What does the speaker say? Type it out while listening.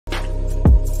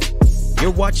You're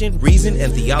watching Reason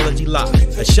and Theology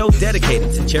Live, a show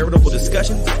dedicated to charitable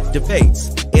discussions,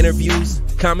 debates, interviews,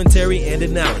 commentary, and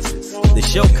analysis. The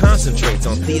show concentrates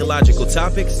on theological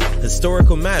topics,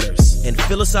 historical matters, and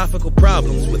philosophical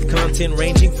problems with content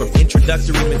ranging from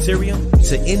introductory material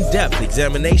to in-depth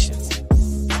examinations.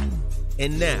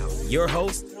 And now, your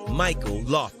host, Michael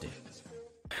Lofton.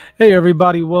 Hey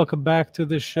everybody, welcome back to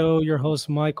the show. Your host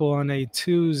Michael. On a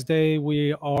Tuesday,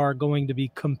 we are going to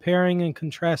be comparing and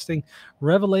contrasting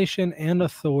revelation and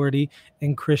authority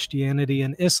in Christianity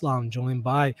and Islam, joined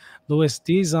by Luis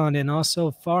Dizon and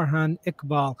also Farhan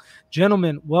Iqbal.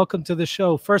 Gentlemen, welcome to the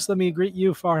show. First, let me greet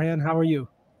you, Farhan. How are you?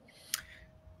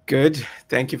 Good.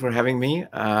 Thank you for having me.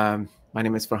 My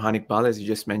name is Farhan Iqbal, as you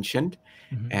just mentioned,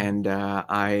 and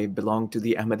I belong to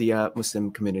the Ahmadiyya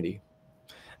Muslim community.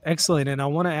 Excellent. And I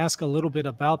want to ask a little bit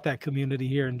about that community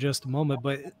here in just a moment.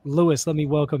 But Luis, let me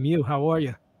welcome you. How are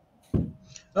you?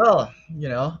 Oh,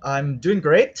 I'm doing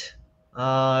great.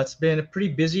 It's been a pretty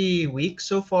busy week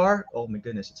so far. Oh my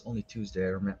goodness, it's only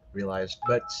Tuesday, I realized.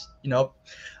 But,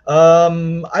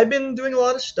 I've been doing a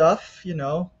lot of stuff,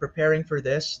 preparing for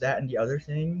this, that, and the other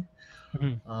thing.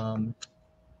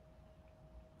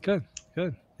 Good.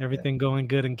 Everything going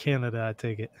good in Canada, I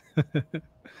take it.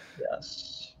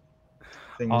 Yes.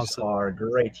 Things are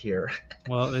great here.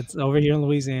 Well, it's over here in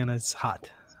Louisiana. It's hot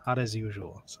as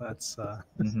usual. So that's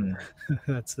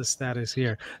that's the status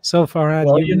here. So Farhan,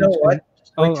 well, you know what?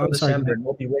 Wait till I'm December, sorry. and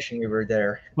we'll be wishing we were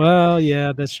there. Well,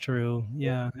 yeah, that's true.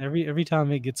 Yeah, every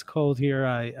time it gets cold here,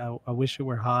 I wish it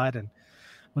were hot, and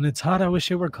when it's hot, I wish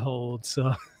it were cold.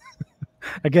 So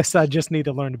I guess I just need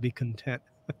to learn to be content.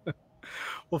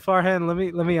 Well, Farhan,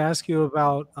 let me ask you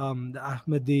about the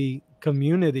Ahmadi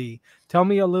community. Tell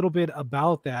me a little bit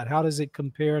about that. How does it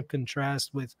compare and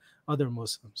contrast with other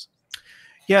Muslims?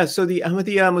 Yeah, so the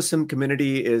Ahmadiyya Muslim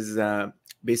community is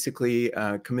basically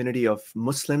a community of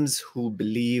Muslims who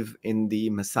believe in the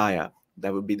Messiah.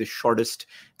 That would be the shortest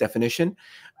definition.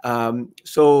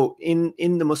 So in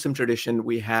the Muslim tradition,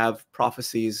 we have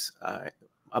prophecies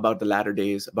about the latter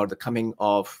days, about the coming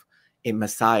of a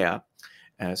Messiah.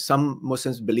 Some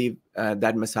Muslims believe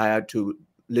that Messiah to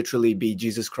literally be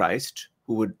Jesus Christ,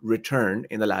 who would return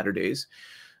in the latter days.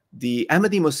 The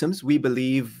Ahmadi Muslims, we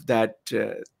believe that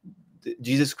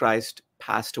Jesus Christ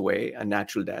passed away a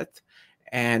natural death,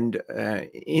 and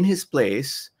in his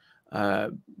place,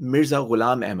 Mirza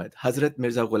Ghulam Ahmad, Hazrat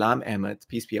Mirza Ghulam Ahmad,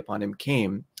 peace be upon him,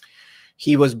 came.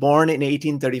 He was born in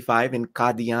 1835 in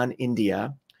Qadian,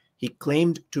 India. He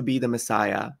claimed to be the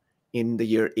Messiah in the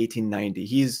year 1890.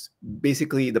 He's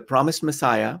basically the promised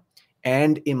Messiah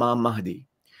and Imam Mahdi.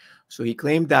 So he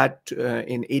claimed that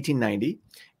in 1890,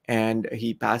 and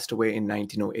he passed away in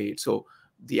 1908. So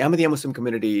the Ahmadiyya Muslim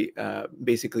community,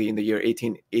 basically in the year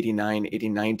 1889,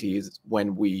 1890 is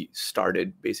when we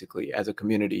started basically as a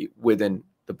community within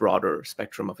the broader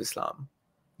spectrum of Islam.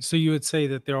 So you would say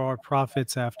that there are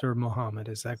prophets after Muhammad,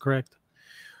 is that correct?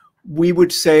 We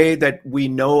would say that we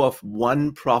know of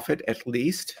one prophet at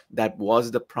least that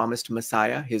was the promised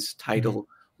Messiah. His title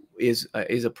is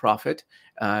a prophet.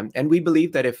 And we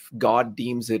believe that if God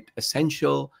deems it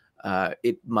essential,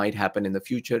 it might happen in the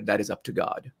future. That is up to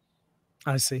God.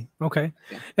 I see. Okay.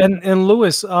 And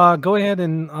Luis, go ahead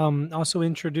and also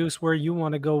introduce where you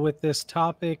want to go with this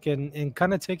topic and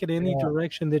kind of take it any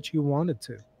direction that you wanted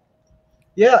to.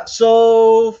 Yeah,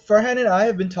 so Farhan and I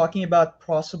have been talking about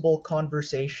possible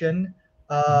conversation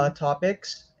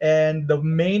topics, and the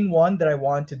main one that I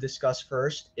want to discuss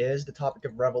first is the topic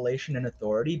of revelation and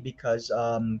authority, because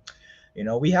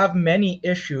we have many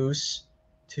issues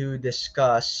to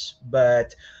discuss,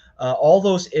 but all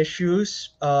those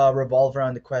issues revolve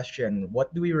around the question: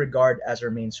 what do we regard as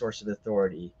our main source of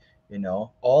authority?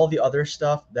 All the other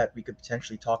stuff that we could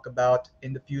potentially talk about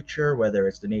in the future, whether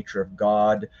it's the nature of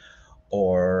God,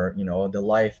 or the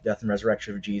life, death, and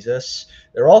resurrection of Jesus,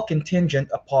 they're all contingent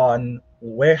upon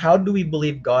how do we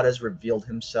believe God has revealed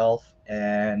himself,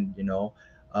 and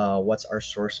what's our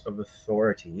source of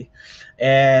authority.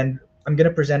 And I'm going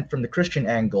to present from the Christian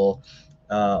angle,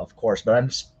 of course, but I'm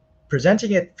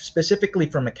presenting it specifically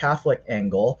from a Catholic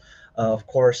angle. Of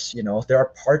course, there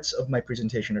are parts of my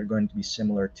presentation that are going to be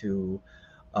similar to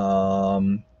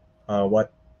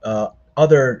what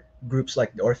other groups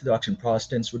like the Orthodox and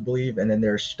Protestants would believe, and then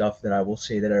there's stuff that I will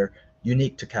say that are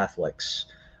unique to Catholics.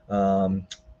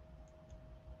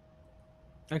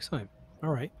 Excellent.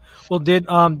 All right. Well, did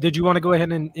you want to go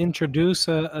ahead and introduce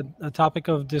a topic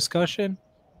of discussion?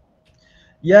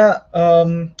 Yeah.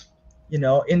 In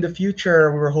the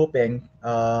future, we were hoping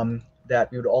that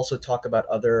we would also talk about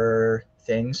other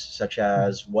things, such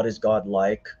as what is God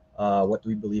like, what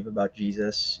we believe about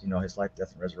Jesus, his life,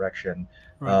 death, and resurrection.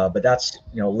 Right. But that's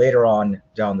later on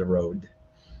down the road.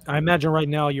 I imagine right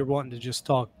now you're wanting to just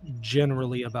talk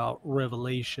generally about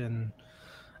Revelation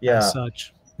as Yeah.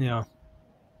 such. Yeah.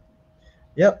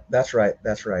 Yep. That's right.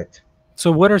 That's right.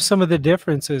 So, what are some of the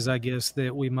differences, I guess,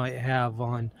 that we might have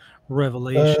on Uh,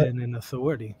 revelation and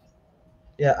authority?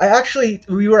 yeah.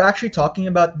 We were actually talking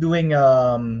about doing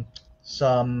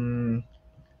some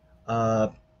uh,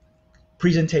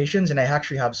 presentations, and I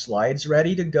actually have slides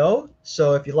ready to go.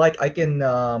 So if you like, I can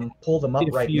pull them up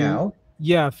If right you, now.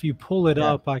 yeah, if you pull it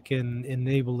Yeah. up, I can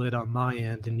enable it on my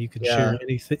end, and you can share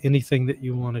Yeah. anything that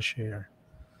you want to share.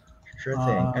 Sure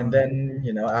thing. And Um,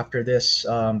 then, after this,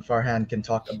 Farhan can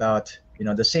talk about,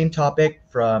 the same topic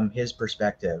from his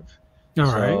perspective. all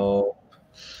right. So,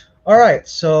 all right.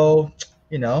 So,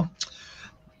 you know,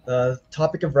 the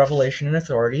topic of revelation and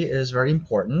authority is very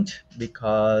important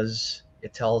because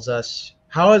it tells us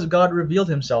how has God revealed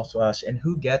himself to us and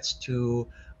who gets to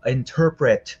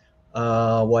interpret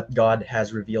what God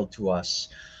has revealed to us.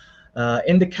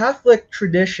 In the Catholic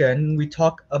tradition, we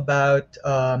talk about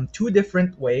two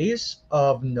different ways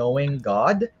of knowing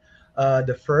God.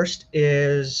 The first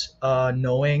is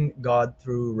knowing God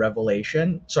through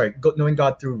revelation. Sorry, knowing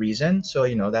God through reason. So,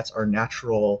 that's our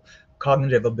natural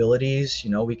cognitive abilities.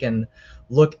 We can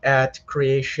look at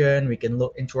creation, we can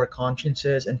look into our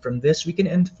consciences, and from this, we can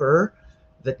infer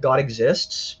that God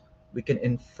exists. We can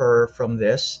infer from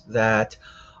this that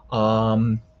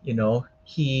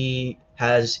he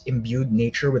has imbued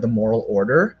nature with a moral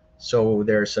order. So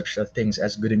there are such things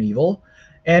as good and evil.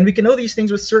 And we can know these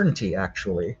things with certainty,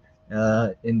 actually.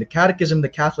 In the Catechism of the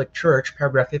Catholic Church,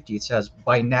 paragraph 50, it says,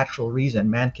 by natural reason,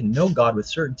 man can know God with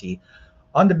certainty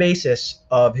on the basis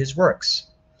of his works.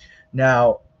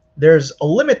 Now, there's a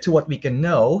limit to what we can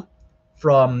know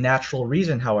from natural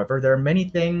reason, however. There are many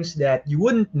things that you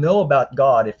wouldn't know about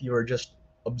God if you were just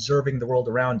observing the world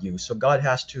around you. So God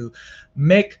has to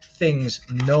make things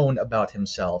known about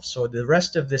himself. So the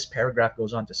rest of this paragraph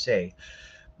goes on to say,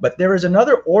 but there is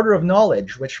another order of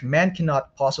knowledge which man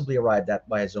cannot possibly arrive at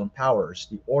by his own powers,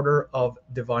 the order of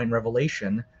divine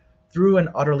revelation. Through an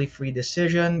utterly free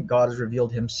decision, God has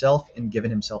revealed himself and given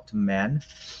himself to man.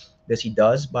 This he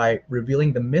does by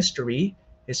revealing the mystery,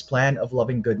 his plan of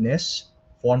loving goodness,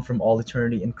 formed from all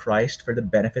eternity in Christ for the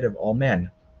benefit of all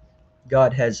men.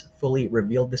 God has fully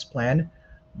revealed this plan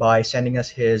by sending us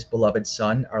his beloved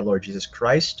Son, our Lord Jesus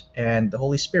Christ, and the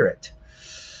Holy Spirit.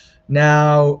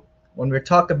 Now, when we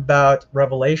talk about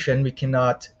revelation, we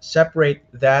cannot separate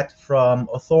that from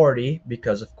authority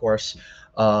because, of course,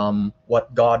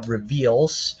 what God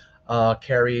reveals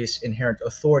carries inherent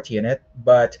authority in it.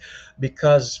 But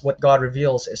because what God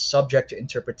reveals is subject to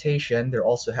interpretation, there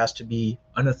also has to be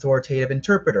an authoritative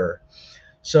interpreter.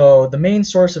 So the main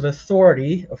source of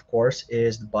authority, of course,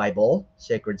 is the Bible,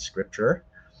 sacred scripture.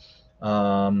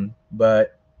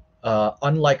 But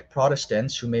unlike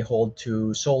Protestants who may hold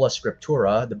to sola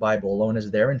scriptura, the Bible alone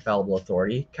as their infallible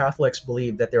authority, Catholics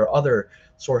believe that there are other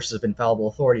sources of infallible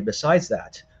authority besides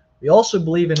that. We also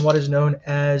believe in what is known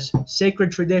as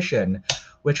sacred tradition,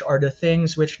 which are the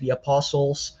things which the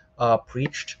apostles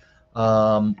preached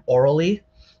orally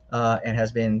and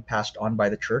has been passed on by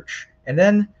the church. And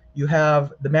then you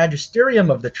have the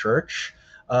magisterium of the church,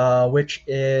 which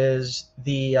is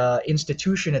the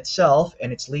institution itself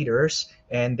and its leaders,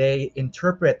 and they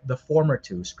interpret the former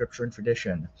two, scripture and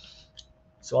tradition.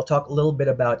 So I'll talk a little bit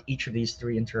about each of these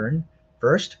three in turn.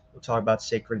 First, we'll talk about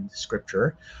sacred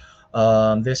scripture.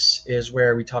 This is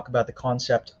where we talk about the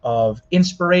concept of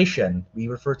inspiration. We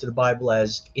refer to the Bible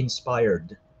as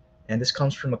inspired, and this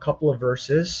comes from a couple of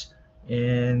verses.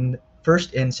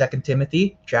 First in 2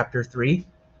 Timothy chapter 3,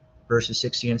 verses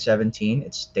 16 and 17,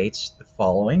 it states the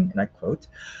following, and I quote,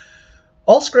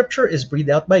 all scripture is breathed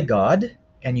out by God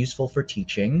and useful for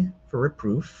teaching, for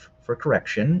reproof, for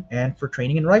correction, and for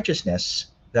training in righteousness,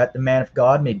 that the man of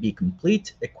God may be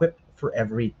complete, equipped for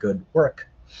every good work.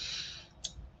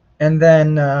 And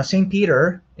then St.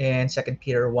 Peter in 2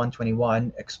 Peter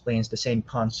 1:21 explains the same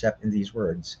concept in these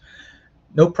words.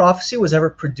 No prophecy was ever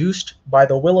produced by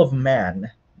the will of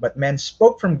man, but men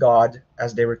spoke from God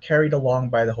as they were carried along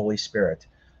by the Holy Spirit.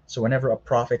 So whenever a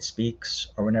prophet speaks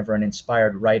or whenever an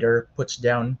inspired writer puts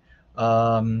down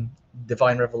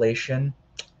divine revelation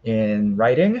in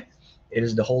writing, it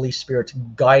is the Holy Spirit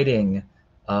guiding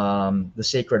the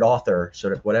sacred author so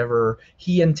that whatever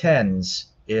he intends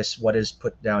is what is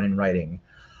put down in writing.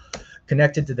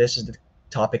 Connected to this is the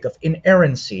topic of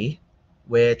inerrancy,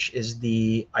 which is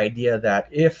the idea that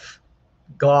if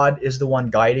God is the one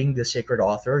guiding the sacred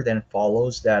author, then it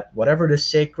follows that whatever the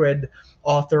sacred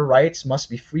author writes must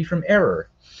be free from error.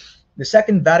 The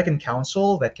Second Vatican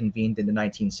Council that convened in the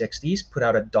 1960s put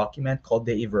out a document called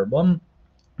Dei Verbum,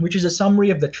 which is a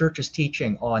summary of the Church's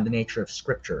teaching on the nature of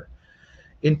Scripture.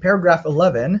 In paragraph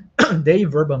 11, Dei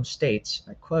Verbum states,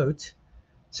 I quote,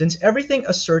 "Since everything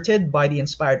asserted by the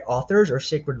inspired authors or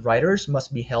sacred writers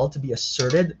must be held to be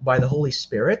asserted by the Holy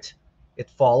Spirit,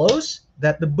 it follows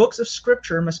that the books of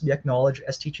Scripture must be acknowledged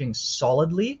as teaching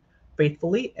solidly,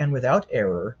 faithfully, and without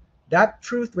error that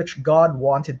truth which God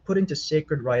wanted put into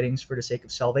sacred writings for the sake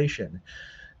of salvation.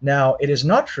 Now, it is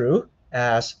not true,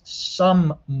 as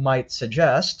some might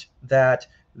suggest, that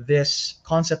this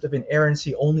concept of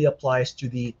inerrancy only applies to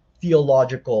the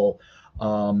theological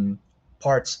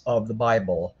parts of the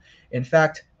Bible. In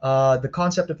fact, the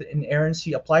concept of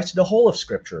inerrancy applies to the whole of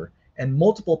Scripture, and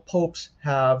multiple popes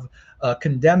have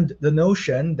condemned the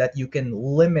notion that you can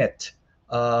limit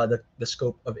the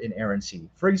scope of inerrancy.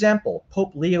 For example,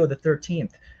 Pope Leo XIII,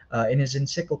 in his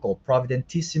encyclical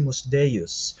Providentissimus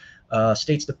Deus,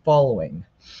 states the following: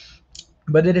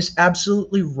 "But it is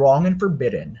absolutely wrong and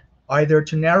forbidden either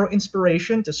to narrow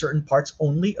inspiration to certain parts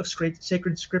only of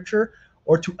sacred Scripture,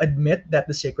 or to admit that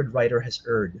the sacred writer has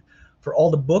erred. For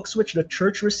all the books which the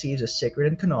Church receives as sacred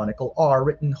and canonical are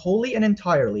written wholly and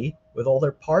entirely, with all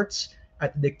their parts,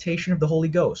 at the dictation of the Holy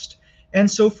Ghost. And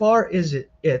so far is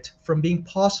it from being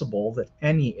possible that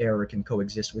any error can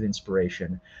coexist with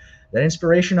inspiration, that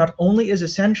inspiration not only is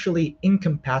essentially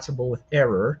incompatible with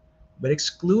error, but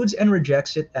excludes and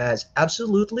rejects it as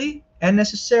absolutely and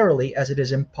necessarily as it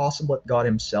is impossible that God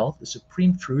himself, the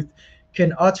supreme truth,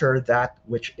 can utter that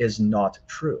which is not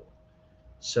true."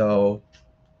 So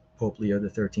Pope Leo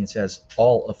XIII says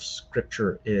all of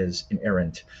Scripture is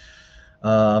inerrant.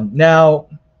 Now,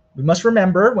 we must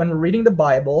remember when we're reading the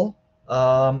Bible,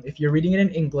 if you're reading it in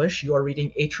English, you are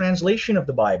reading a translation of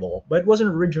the Bible, but it wasn't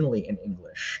originally in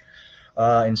English.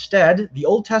 Instead, the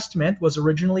Old Testament was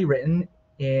originally written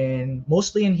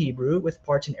mostly in Hebrew, with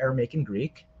parts in Aramaic and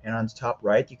Greek. And on the top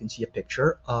right, you can see a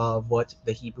picture of what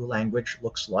the Hebrew language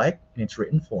looks like in its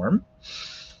written form.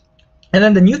 And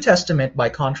then the New Testament, by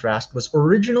contrast, was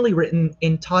originally written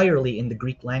entirely in the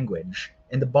Greek language.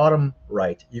 In the bottom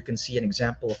right, you can see an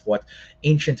example of what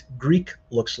ancient Greek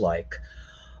looks like.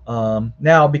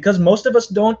 Now, because most of us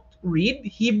don't read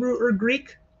Hebrew or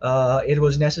Greek, it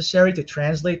was necessary to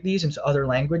translate these into other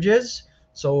languages.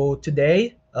 So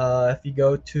today, if you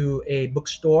go to a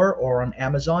bookstore or on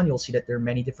Amazon, you'll see that there are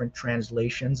many different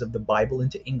translations of the Bible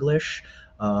into English.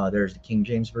 There's the King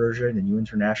James Version, the New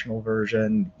International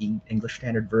Version, the English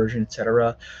Standard Version,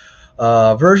 etc.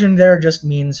 Version there just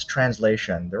means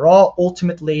translation. They're all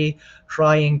ultimately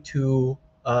trying to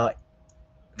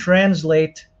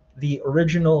translate the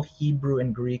original Hebrew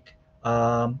and Greek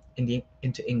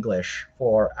into English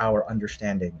for our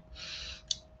understanding.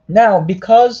 Now,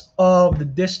 because of the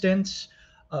distance,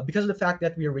 because of the fact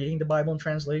that we are reading the Bible in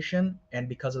translation, and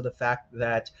because of the fact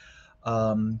that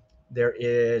there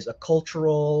is a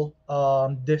cultural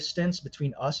distance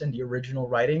between us and the original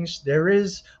writings, there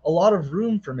is a lot of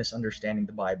room for misunderstanding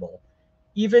the Bible.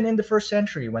 Even in the first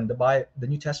century, when the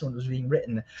New Testament was being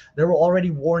written, there were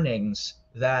already warnings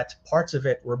that parts of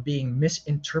it were being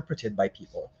misinterpreted by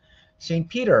people. St.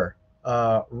 Peter,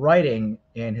 writing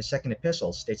in his second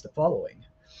epistle, states the following: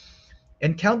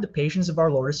 "And count the patience of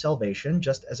our Lord as salvation,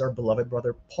 just as our beloved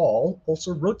brother Paul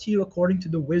also wrote to you according to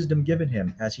the wisdom given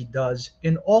him, as he does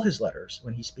in all his letters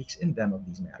when he speaks in them of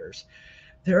these matters.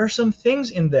 There are some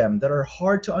things in them that are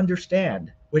hard to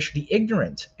understand, which the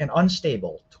ignorant and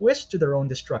unstable twist to their own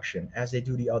destruction, as they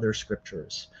do the other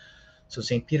scriptures." So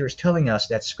St. Peter is telling us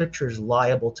that Scripture is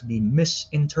liable to be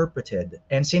misinterpreted,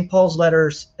 and St. Paul's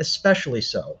letters especially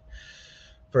so.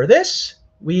 For this,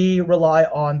 we rely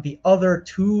on the other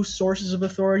two sources of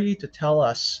authority to tell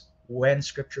us when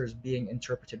Scripture is being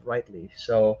interpreted rightly.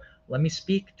 So let me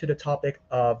speak to the topic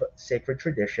of sacred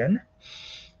tradition.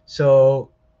 So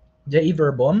Dei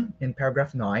Verbum in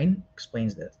paragraph 9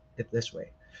 explains it this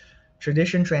way: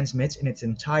 "Tradition transmits in its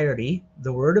entirety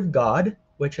the Word of God,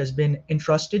 which has been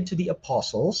entrusted to the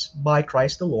apostles by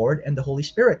Christ the Lord and the Holy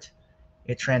Spirit.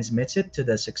 It transmits it to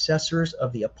the successors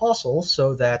of the apostles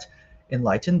so that,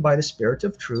 enlightened by the Spirit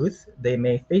of truth, they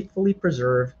may faithfully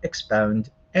preserve, expound,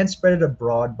 and spread it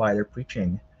abroad by their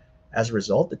preaching. As a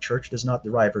result, the Church does not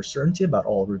derive her certainty about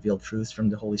all revealed truths from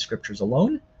the Holy Scriptures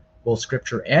alone. Both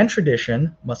Scripture and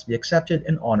tradition must be accepted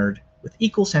and honored with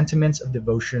equal sentiments of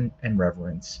devotion and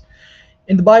reverence."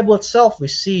 In the Bible itself, we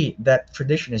see that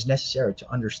tradition is necessary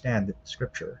to understand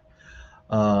Scripture.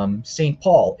 St.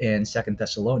 Paul in 2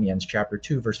 Thessalonians chapter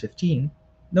 2, verse 15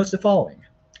 notes the following: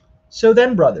 "So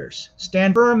then, brothers,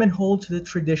 stand firm and hold to the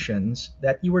traditions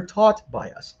that you were taught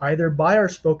by us, either by our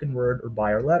spoken word or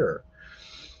by our letter.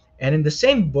 And in the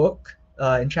same book,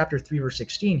 in chapter 3, verse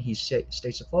 16, he states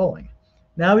the following.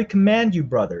 Now we command you,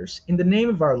 brothers, in the name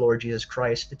of our Lord Jesus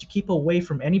Christ, that you keep away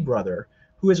from any brother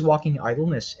who is walking in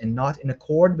idleness and not in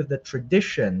accord with the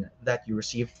tradition that you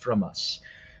received from us.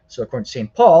 So according to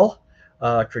St. Paul,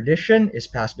 tradition is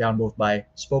passed down both by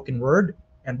spoken word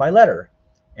and by letter.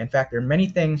 In fact, there are many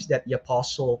things that the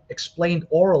apostle explained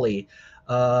orally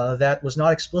that was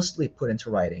not explicitly put into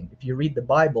writing. If you read the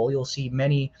Bible, you'll see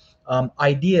many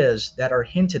ideas that are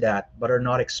hinted at but are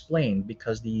not explained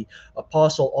because the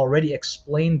apostle already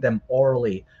explained them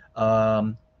orally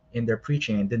in their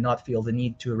preaching and did not feel the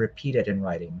need to repeat it in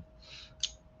writing.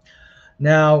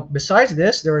 Now, besides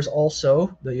this, there is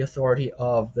also the authority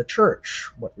of the church,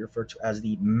 what we refer to as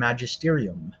the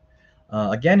magisterium.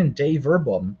 Again, in Dei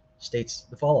Verbum, states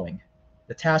the following.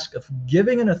 The task of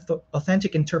giving an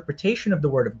authentic interpretation of the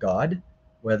Word of God,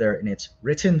 whether in its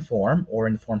written form or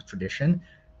in the form of tradition,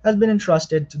 has been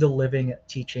entrusted to the living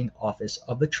teaching office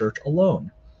of the Church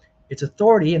alone. Its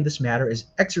authority in this matter is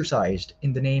exercised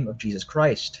in the name of Jesus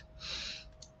Christ.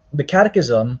 The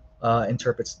Catechism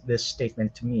interprets this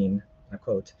statement to mean, and I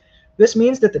quote, "This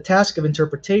means that the task of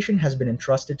interpretation has been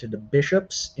entrusted to the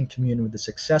bishops in communion with the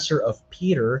successor of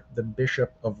Peter, the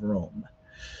Bishop of Rome."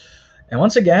 And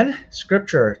once again,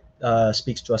 Scripture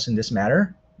speaks to us in this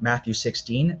matter. Matthew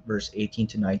 16, verse 18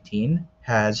 to 19,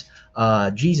 has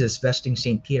Jesus vesting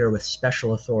St. Peter with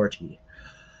special authority.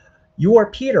 "You are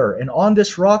Peter, and on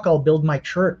this rock I'll build my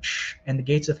church, and the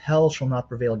gates of hell shall not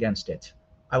prevail against it.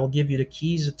 I will give you the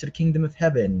keys to the kingdom of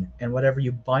heaven, and whatever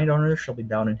you bind on earth shall be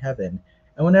bound in heaven,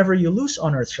 and whenever you loose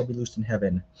on earth shall be loosed in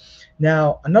heaven."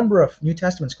 Now, a number of New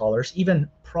Testament scholars, even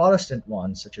Protestant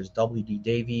ones, such as W.D.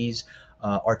 Davies,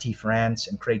 R.T. France,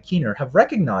 and Craig Keener, have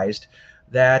recognized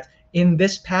that in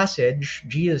this passage,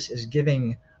 Jesus is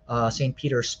giving St.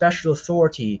 Peter special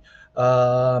authority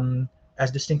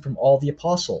as distinct from all the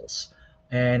apostles.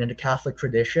 And in the Catholic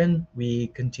tradition, we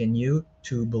continue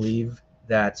to believe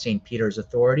that St. Peter's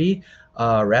authority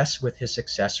rests with his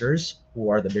successors, who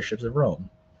are the bishops of Rome.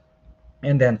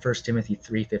 And then 1 Timothy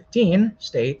 3:15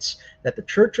 states that the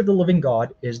Church of the living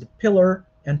God is the pillar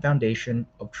and foundation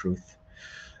of truth.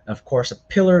 Of course, a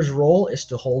pillar's role is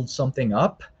to hold something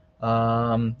up.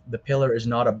 The pillar is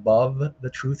not above the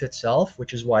truth itself,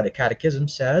 which is why the Catechism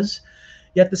says,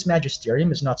 "Yet this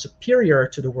magisterium is not superior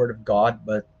to the Word of God,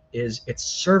 but is its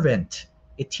servant.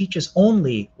 It teaches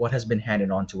only what has been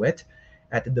handed on to it.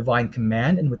 At the divine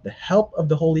command and with the help of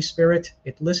the Holy Spirit,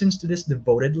 it listens to this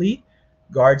devotedly,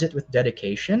 guards it with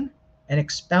dedication, and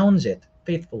expounds it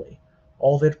faithfully.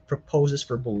 All that it proposes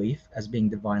for belief as being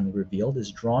divinely revealed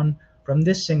is drawn from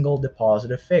this single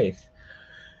deposit of faith."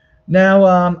 Now,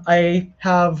 I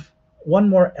have one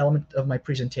more element of my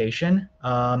presentation.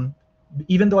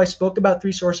 Even though I spoke about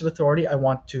three sources of authority, I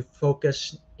want to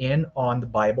focus in on the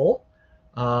Bible,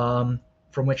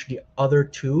 from which the other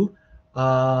two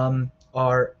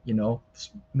are,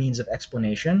 means of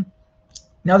explanation.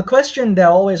 Now, the question that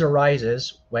always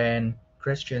arises when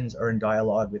Christians are in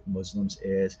dialogue with Muslims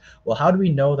is, well, how do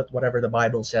we know that whatever the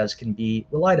Bible says can be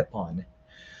relied upon?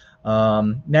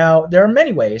 Now, there are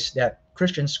many ways that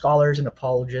Christian scholars and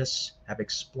apologists have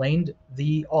explained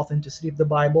the authenticity of the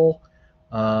Bible.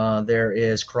 There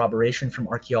is corroboration from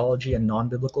archaeology and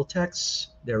non-biblical texts.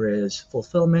 There is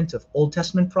fulfillment of Old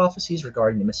Testament prophecies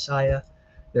regarding the Messiah.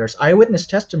 There's eyewitness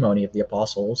testimony of the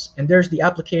apostles, and there's the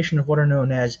application of what are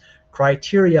known as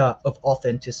criteria of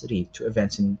authenticity to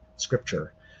events in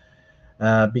Scripture.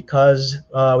 Because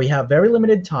we have very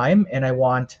limited time, and I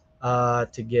want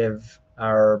to give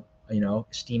our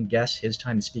esteemed guest his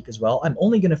time to speak as well, I'm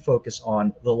only going to focus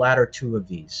on the latter two of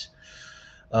these.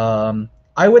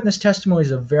 Eyewitness testimony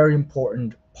is a very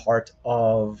important part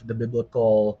of the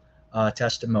biblical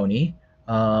testimony.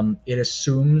 It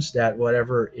assumes that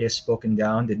whatever is spoken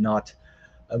down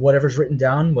whatever's written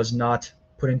down was not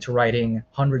put into writing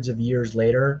hundreds of years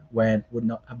later when it would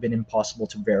not have been impossible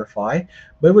to verify,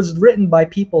 but it was written by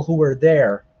people who were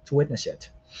there to witness it.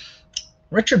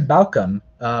 Richard Bauckham,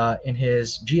 in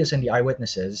his Jesus and the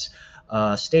Eyewitnesses,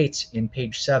 states in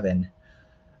page 7,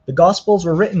 "The Gospels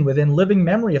were written within living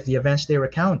memory of the events they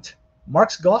recount.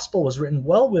 Mark's Gospel was written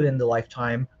well within the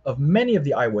lifetime of many of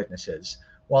the eyewitnesses,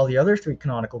 while the other three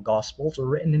canonical Gospels were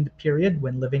written in the period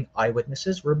when living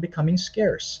eyewitnesses were becoming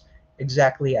scarce,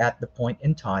 exactly at the point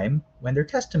in time when their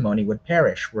testimony would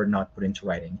perish were it not put into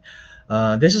writing."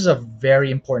 This is a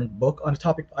very important book on the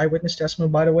topic of eyewitness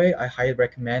testimony, by the way. I highly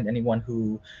recommend anyone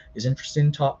who is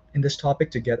interested in this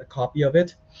topic to get a copy of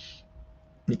it,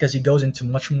 because he goes into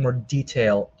much more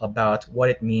detail about what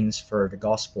it means for the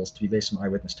Gospels to be based on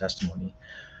eyewitness testimony.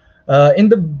 In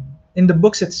the in the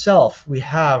books itself, we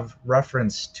have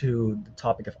reference to the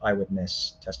topic of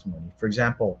eyewitness testimony. For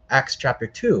example, Acts chapter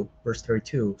 2, verse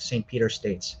 32, St. Peter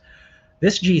states,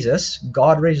 "This Jesus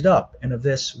God raised up, and of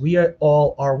this we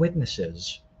all are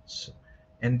witnesses."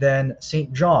 And then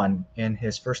St. John, in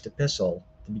his first epistle,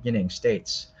 the beginning,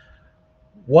 states,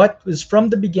 "What was from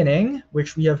the beginning,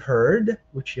 which we have heard,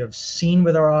 which we have seen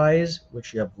with our eyes,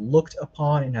 which we have looked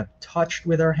upon and have touched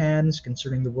with our hands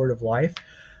concerning the word of life,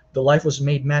 the life was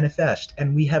made manifest,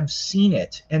 and we have seen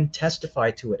it and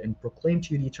testified to it and proclaimed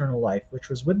to you the eternal life, which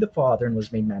was with the Father and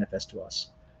was made manifest to us."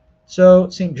 So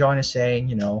St. John is saying,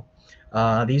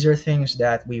 these are things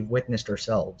that we've witnessed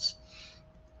ourselves.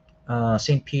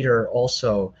 St. Peter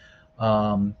also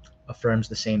affirms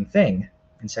the same thing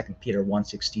in 2 Peter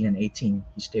 1:16 and 18.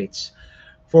 He states,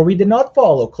 "For we did not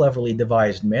follow cleverly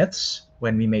devised myths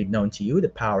when we made known to you the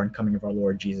power and coming of our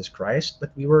Lord Jesus Christ,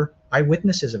 but we were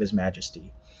eyewitnesses of his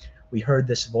majesty. We heard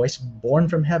this voice born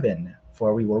from heaven,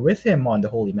 for we were with him on the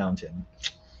holy mountain."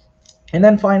 And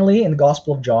then finally, in the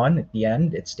Gospel of John, at the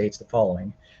end, it states the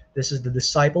following: "This is the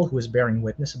disciple who is bearing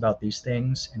witness about these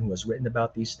things and who has written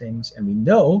about these things, and we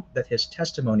know that his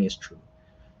testimony is true."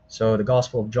 So the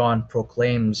Gospel of John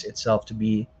proclaims itself to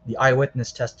be the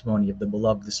eyewitness testimony of the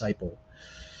beloved disciple.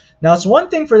 Now, it's one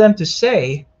thing for them to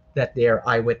say that they are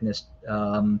eyewitness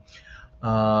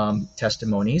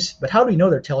testimonies, but how do we know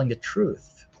they're telling the truth?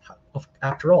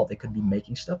 After all, they could be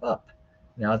making stuff up.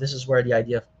 Now, this is where the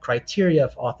idea of criteria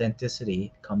of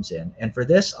authenticity comes in. And for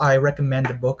this, I recommend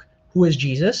the book Who is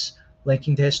Jesus?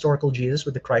 Linking the Historical Jesus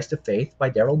with the Christ of Faith by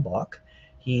Daryl Bach.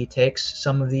 He takes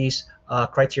some of these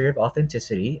criteria of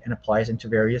authenticity and applies into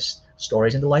various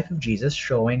stories in the life of Jesus,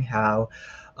 showing how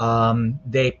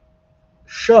they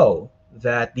show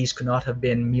that these could not have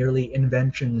been merely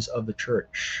inventions of the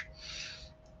church.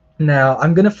 Now,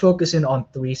 I'm going to focus in on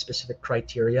 3 specific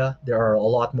criteria. There are a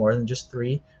lot more than just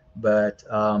 3, but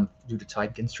due to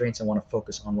time constraints, I want to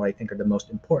focus on what I think are the most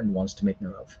important ones to make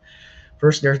note of.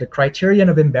 First, there's the criterion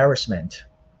of embarrassment.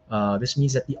 This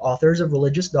means that the authors of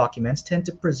religious documents tend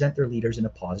to present their leaders in a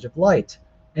positive light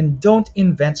and don't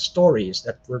invent stories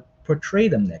that portray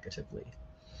them negatively.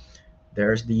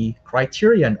 There's the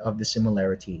criterion of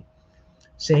dissimilarity.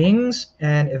 Sayings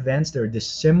and events that are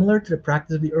dissimilar to the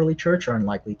practice of the early church are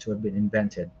unlikely to have been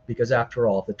invented, because after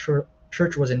all, if the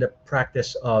church was in the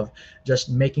practice of just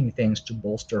making things to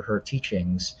bolster her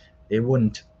teachings, they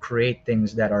wouldn't create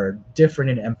things that are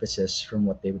different in emphasis from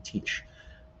what they would teach.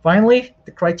 Finally,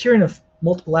 the criterion of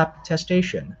multiple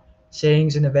attestation.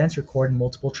 Sayings and events recorded in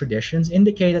multiple traditions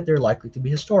indicate that they're likely to be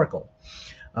historical.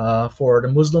 For the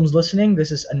Muslims listening,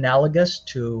 this is analogous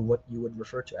to what you would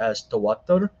refer to as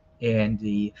tawatur in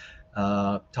the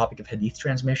topic of hadith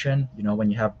transmission.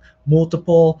 When you have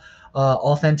multiple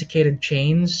authenticated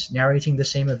chains narrating the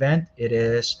same event, it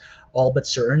is all but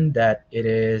certain that it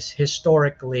is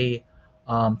historically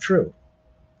true.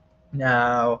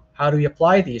 Now, how do we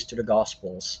apply these to the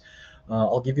Gospels?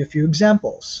 I'll give you a few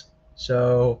examples.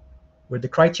 So, with the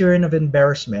criterion of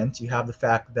embarrassment, you have the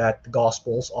fact that the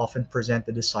Gospels often present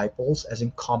the disciples as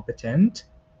incompetent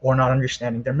or not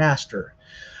understanding their master.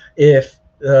 If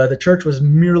the church was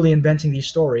merely inventing these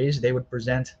stories, they would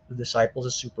present the disciples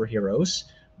as superheroes,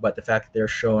 but the fact that they're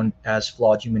shown as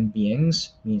flawed human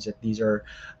beings means that these are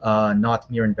not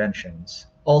mere inventions.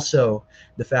 Also,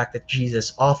 the fact that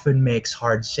Jesus often makes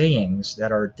hard sayings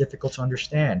that are difficult to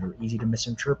understand or easy to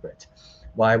misinterpret.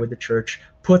 Why would the church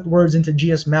put words into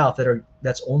Jesus' mouth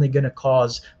that's only going to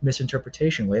cause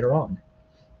misinterpretation later on?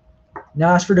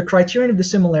 Now, as for the criterion of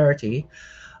dissimilarity,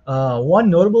 one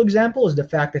notable example is the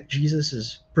fact that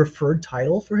Jesus' preferred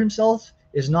title for himself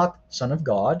is not Son of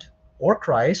God or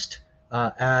Christ,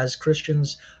 as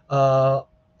Christians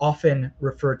often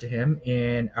refer to him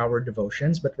in our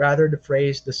devotions, but rather the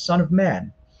phrase the Son of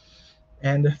Man.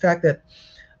 And the fact that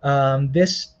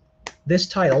this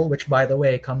title, which by the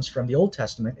way comes from the Old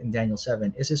Testament in Daniel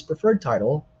 7, is his preferred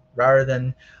title rather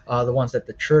than the ones that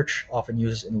the church often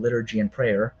uses in liturgy and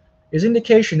prayer, is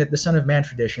indication that the Son of Man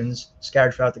traditions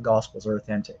scattered throughout the Gospels are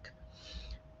authentic.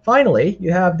 Finally,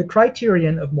 you have the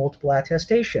criterion of multiple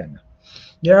attestation.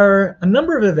 There are a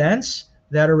number of events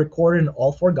that are recorded in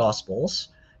all 4 Gospels,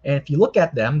 and if you look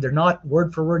at them, they're not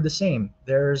word for word the same.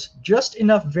 There's just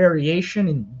enough variation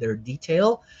in their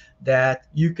detail that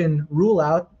you can rule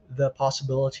out the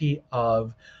possibility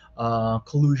of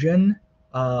collusion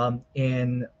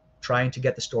in trying to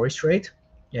get the story straight,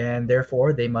 and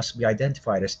therefore they must be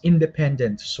identified as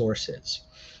independent sources.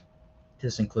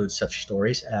 This includes such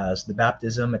stories as the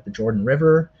baptism at the Jordan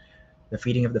River, the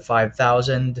feeding of the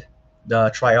 5,000,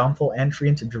 the triumphal entry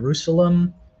into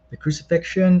Jerusalem, the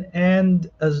crucifixion,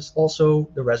 and as also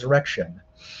the resurrection.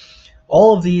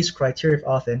 All of these criteria of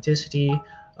authenticity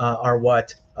are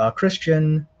what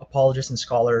Christian apologists and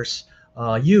scholars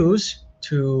use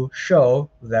to show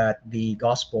that the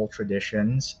gospel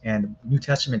traditions and New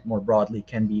Testament more broadly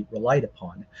can be relied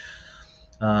upon.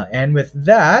 And with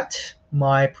that,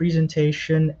 my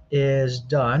presentation is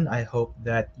done. I hope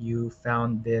that you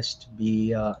found this to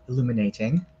be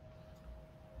illuminating.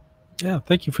 Yeah,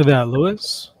 thank you for that,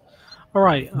 Louis. All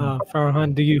right,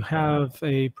 Farhan, do you have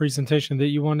a presentation that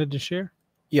you wanted to share?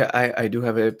 Yeah, I do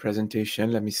have a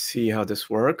presentation. Let me see how this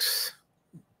works.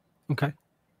 Okay.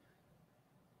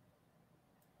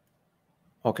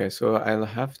 Okay, so I'll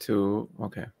have to,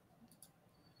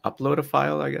 upload a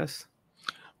file, I guess.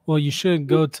 Well, you should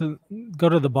go to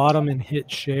the bottom and hit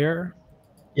share,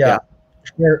 Yeah,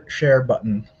 share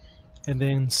button. and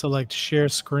then select share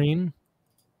screen.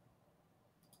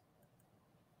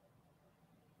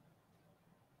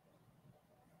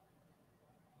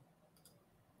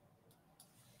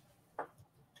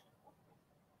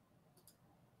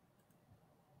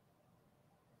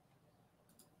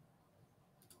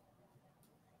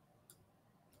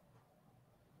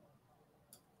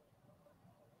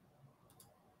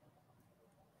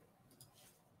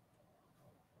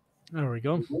 There we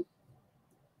go.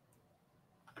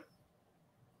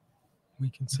 We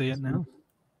can see it now.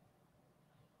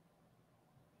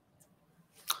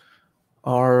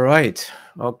 All right.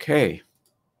 Okay.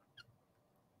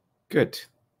 Good.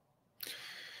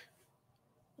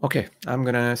 Okay, I'm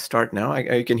gonna start now.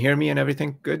 You can hear me and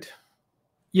everything good?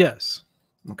 Yes.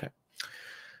 Okay.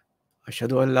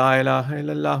 أشهد أن لا إله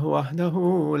إلا الله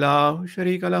وحده لا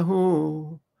شريك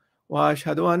له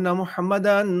وأشهد أن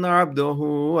محمدا عبده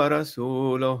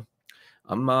ورسوله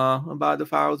أما بعد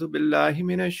فأعوذ بالله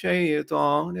من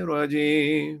الشيطان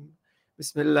الرجيم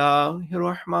بسم الله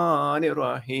الرحمن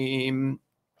الرحيم.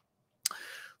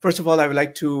 First of all, I would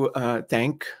like to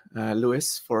thank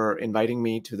Luis for inviting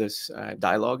me to this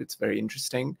dialogue. It's very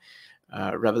interesting.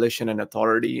 Revelation and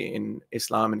authority in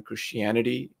Islam and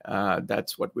Christianity.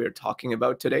 That's what we're talking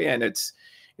about today. And it's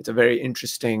a very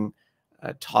interesting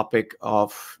topic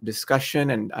of discussion.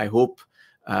 And I hope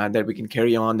that we can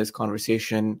carry on this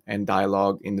conversation and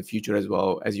dialogue in the future as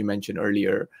well, as you mentioned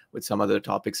earlier, with some other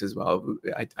topics as well.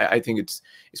 I think it's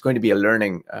going to be a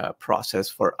learning process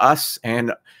for us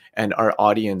and our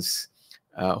audience,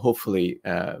 hopefully,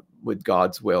 with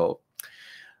God's will.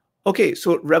 Okay,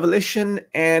 so revelation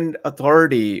and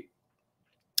authority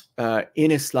in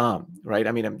Islam, right?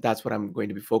 I mean, that's what I'm going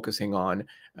to be focusing on.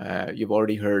 You've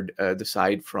already heard the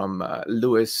side from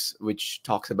Luis, which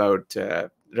talks about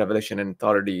revelation and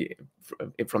authority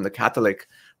from the Catholic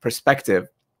perspective.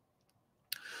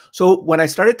 So when I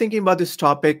started thinking about this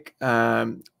topic, I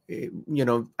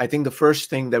think the first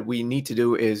thing that we need to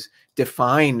do is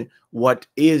define what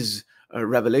is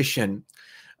revelation.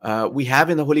 We have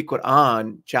in the Holy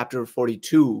Quran, chapter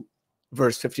 42,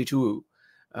 verse 52,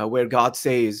 where God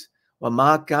says,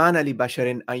 وَمَا كَانَ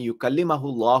لِبَشَرٍ أَن يُكَلِّمَهُ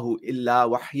اللَّهُ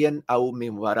إِلَّا وَحْيًا أَوْ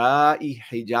مِنْ وَرَاءِ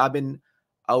حِجَابٍ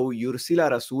أَوْ يُرْسِلَ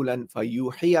رَسُولًا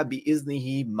فَيُوحِيَ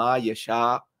بِإِذْنِهِ مَا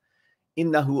يَشَاءُ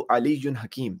إِنَّهُ عَلِيٌّ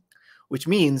حَكِيمٌ. Which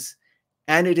means,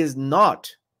 and it is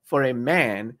not for a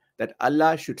man that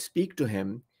Allah should speak to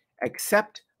him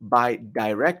except by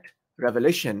direct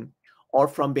revelation, or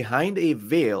from behind a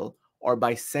veil, or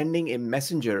by sending a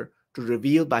messenger to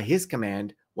reveal by his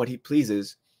command what he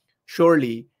pleases.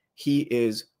 Surely he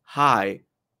is high,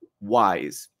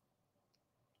 wise.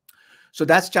 So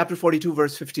that's chapter 42,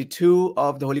 verse 52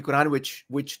 of the Holy Quran,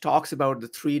 which talks about the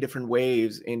three different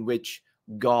ways in which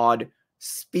God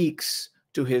speaks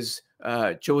to his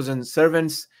chosen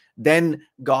servants. Then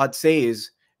God says,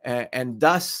 and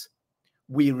thus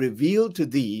we reveal to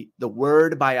thee the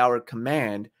word by our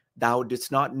command. Thou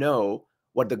didst not know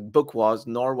what the book was,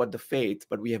 nor what the faith,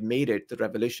 but we have made it, the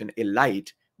revelation, a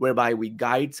light, whereby we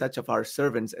guide such of our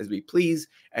servants as we please,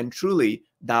 and truly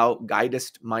thou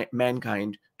guidest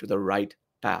mankind to the right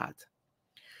path.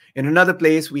 In another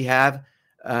place, we have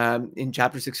in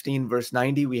chapter 16, verse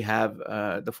 90, we have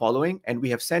the following, and we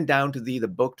have sent down to thee the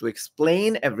book to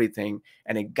explain everything,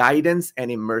 and a guidance and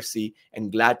a mercy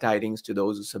and glad tidings to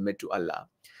those who submit to Allah.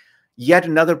 Yet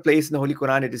another place in the Holy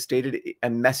Quran, it is stated, a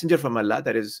messenger from Allah,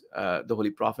 that is the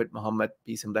Holy Prophet Muhammad,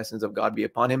 peace and blessings of God be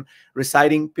upon him,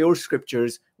 reciting pure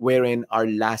scriptures wherein are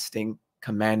lasting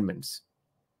commandments.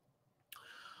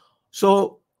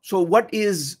 So what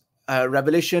is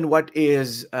revelation? What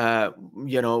is, how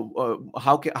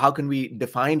can we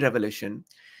define revelation?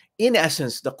 In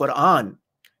essence, the Quran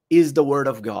is the word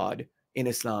of God in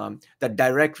Islam, the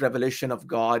direct revelation of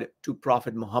God to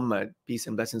Prophet Muhammad, peace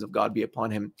and blessings of God be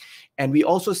upon him. And we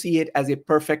also see it as a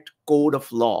perfect code of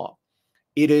law.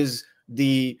 It is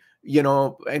the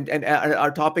and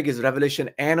our topic is revelation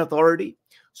and authority.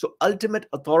 So ultimate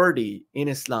authority in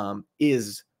Islam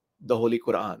is the Holy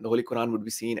Quran. The Holy Quran would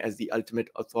be seen as the ultimate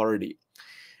authority.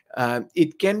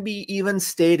 It can be even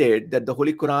stated that the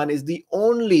Holy Quran is the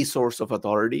only source of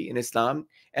authority in Islam,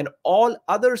 and all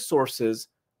other sources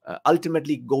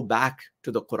ultimately go back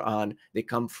to the Quran. They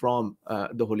come from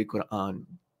the Holy Quran.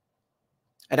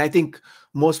 And I think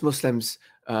most Muslims,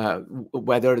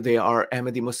 whether they are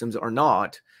Ahmadi Muslims or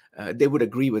not, they would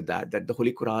agree with that the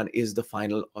Holy Quran is the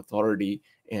final authority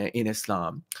in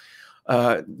Islam.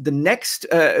 The next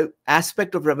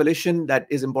aspect of revelation that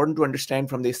is important to understand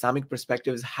from the Islamic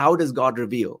perspective is, how does God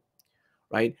reveal,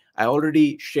 right? I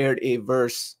already shared a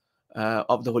verse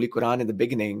of the Holy Quran in the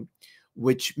beginning,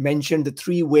 which mentioned the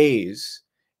three ways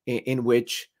in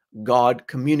which God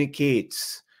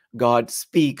communicates, God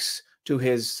speaks to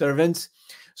his servants.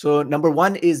 So number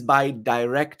one is by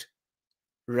direct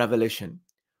revelation,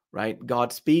 right?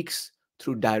 God speaks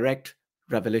through direct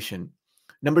revelation.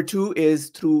 Number two is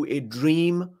through a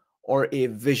dream or a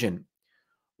vision,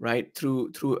 right?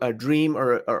 Through a dream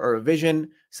or a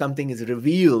vision, something is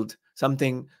revealed,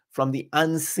 something from the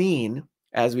unseen,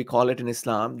 as we call it in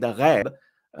Islam, the ghaib,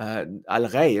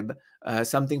 al-ghaib,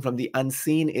 something from the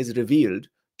unseen is revealed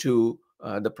to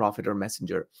the prophet or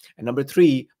messenger. And number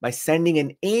three, by sending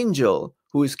an angel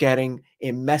who is carrying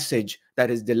a message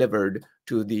that is delivered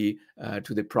to the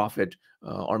prophet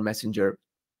or messenger.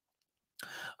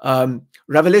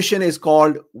 Revelation is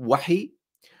called wahi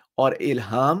or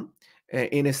ilham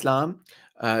in Islam.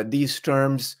 These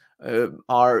terms they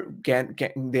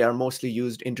are mostly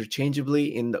used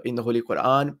interchangeably in the Holy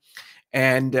Quran.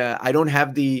 And I don't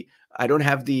have the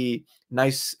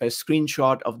nice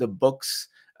screenshot of the books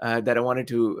that I wanted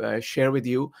to share with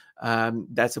you.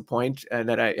 That's a point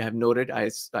that I have noted. I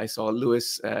saw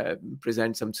Luis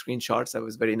present some screenshots. That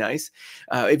was very nice.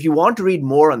 If you want to read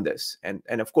more on this, and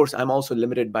of course, I'm also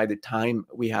limited by the time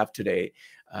we have today.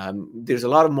 There's a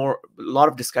lot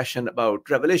of discussion about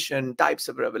revelation, types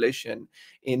of revelation,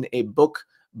 in a book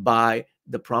by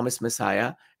the Promised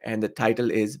Messiah, and the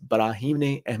title is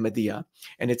Barahim-e Ahmadiyya,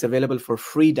 and it's available for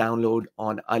free download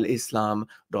on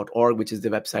alislam.org, which is the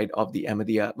website of the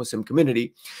Ahmadiyya Muslim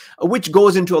community, which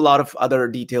goes into a lot of other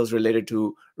details related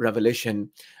to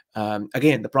revelation.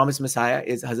 Again, the Promised Messiah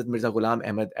is Hazrat Mirza Ghulam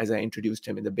Ahmad, as I introduced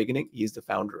him in the beginning. He is the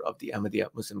founder of the Ahmadiyya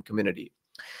Muslim community.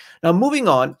 Now, moving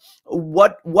on,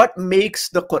 what makes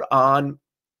the Quran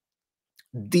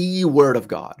the word of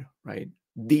God, right?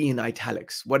 The in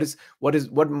italics. What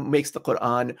makes the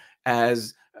Quran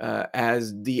as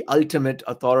the ultimate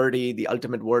authority, the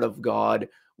ultimate word of God?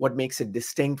 What makes it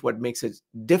distinct? What makes it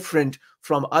different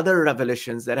from other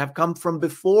revelations that have come from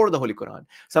before the Holy Quran?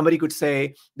 Somebody could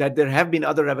say that there have been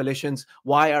other revelations.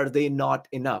 Why are they not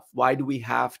enough? Why do we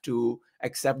have to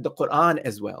accept the Quran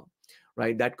as well?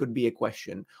 Right? That could be a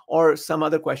question, or some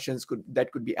other questions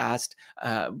that could be asked.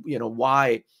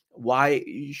 Why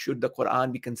should the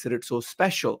Quran be considered so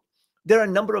special? There are a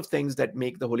number of things that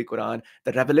make the Holy Quran,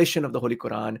 the revelation of the Holy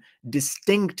Quran,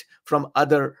 distinct from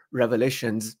other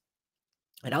revelations.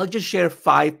 And I'll just share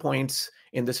 5 points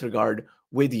in this regard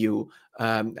with you.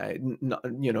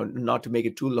 Not to make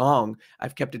it too long,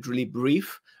 I've kept it really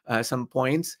brief. Some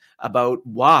points about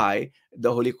why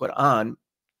the Holy Quran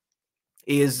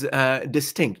is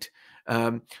distinct.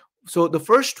 So the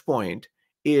first point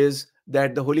is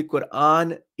that the Holy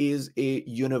Quran is a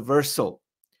universal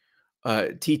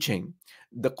teaching.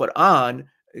 The Quran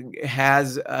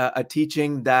has a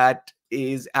teaching that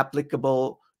is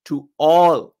applicable to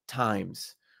all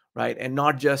times, right? And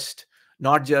not just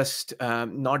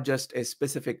a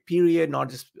specific period, not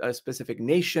just a specific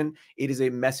nation. It is a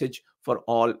message for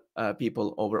all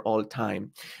people over all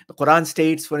time. The Quran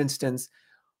states, for instance,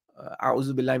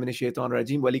 "A'udhu billahi minash shaitanir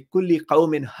rajim, wa likulli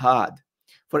qawmin had."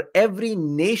 For every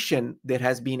nation, there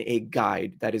has been a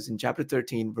guide. That is in chapter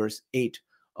 13, verse 8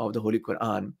 of the Holy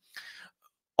Quran.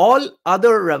 All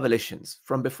other revelations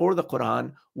from before the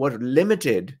Quran were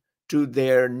limited to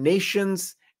their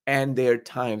nations and their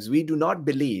times. We do not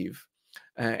believe,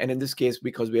 and in this case,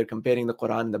 because we are comparing the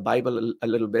Quran and the Bible a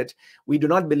little bit, we do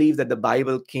not believe that the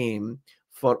Bible came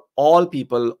for all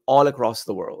people all across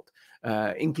the world,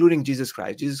 including Jesus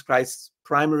Christ. Jesus Christ's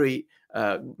primary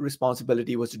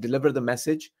responsibility was to deliver the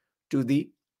message to the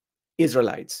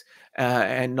Israelites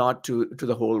and not to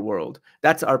the whole world.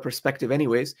 That's our perspective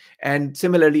anyways. And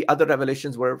similarly, other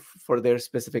revelations were for their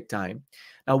specific time.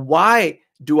 Now, why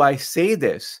do I say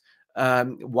this?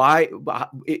 Why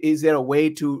is there a way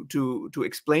to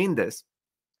explain this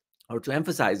or to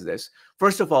emphasize this?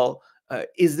 First of all,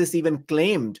 is this even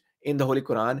claimed in the Holy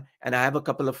Quran, and I have a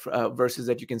couple of verses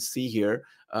that you can see here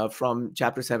from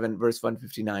chapter 7, verse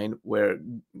 159, where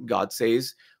God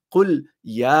says, "Qul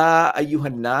ya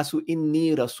ayyuhan nasu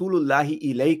inni rasulullahi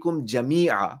ilaykum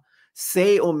jami'a."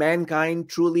 Say, O mankind,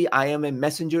 truly I am a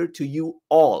messenger to you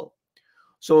all.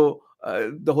 So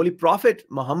the Holy Prophet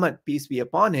Muhammad, peace be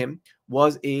upon him,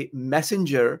 was a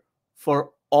messenger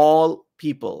for all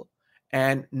people,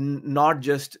 and not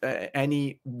just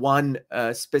any one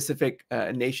specific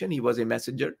nation. He was a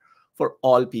messenger for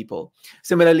all people.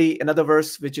 Similarly, another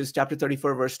verse, which is chapter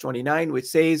 34, verse 29, which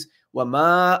says,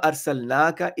 وَمَا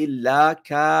أَرْسَلْنَاكَ إِلَّا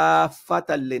كَافَّةً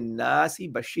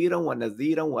لِلنَّاسِ بَشِيرًا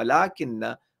وَنَذِيرًا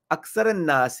وَلَكِنَّ أَكْثَرَ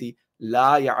النَّاسِ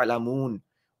لَا يَعْلَمُونَ,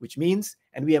 which means,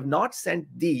 and we have not sent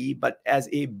thee but as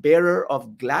a bearer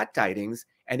of glad tidings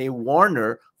and a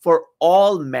warner for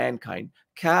all mankind.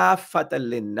 كَافَّةً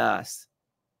لِلنَّاسِ,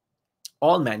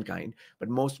 all mankind, but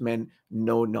most men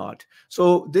know not.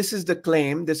 So this is the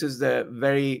claim, this is the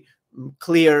very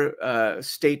clear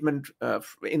statement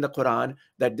in the Quran,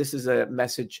 that this is a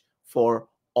message for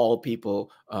all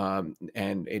people,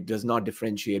 and it does not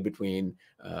differentiate between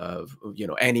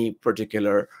any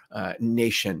particular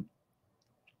nation.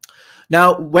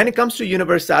 Now, when it comes to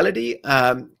universality,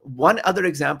 one other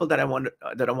example that I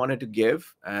wanted to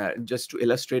give, just to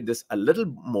illustrate this a little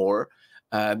more,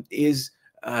 is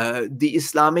the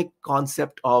Islamic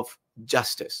concept of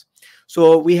justice.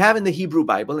 So we have in the Hebrew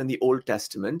Bible, in the Old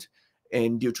Testament,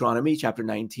 in Deuteronomy chapter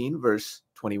 19, verse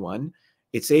 21,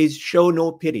 it says, "Show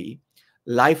no pity,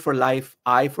 life for life,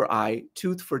 eye for eye,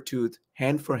 tooth for tooth,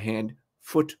 hand for hand,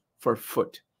 foot for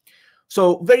foot."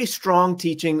 So very strong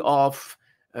teaching of,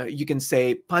 you can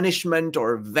say, punishment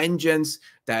or vengeance,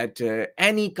 that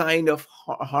any kind of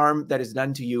harm that is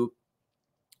done to you,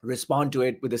 respond to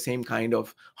it with the same kind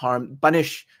of harm,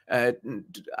 punish to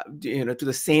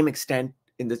the same extent,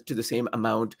 to the same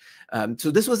amount.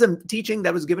 So this was a teaching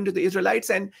that was given to the Israelites,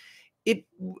 and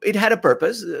it had a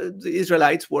purpose. The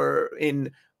Israelites were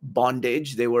in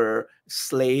bondage, they were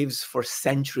slaves for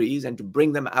centuries, and to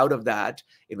bring them out of that,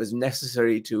 it was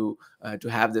necessary to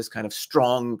have this kind of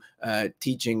strong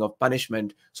teaching of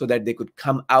punishment, so that they could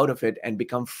come out of it and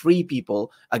become free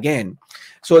people again.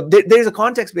 So there's a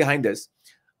context behind this.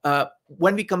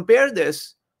 When we compare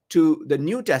this to the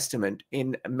New Testament,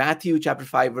 in Matthew chapter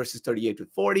 5, verses 38 to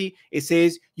 40, it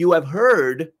says, "You have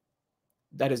heard,"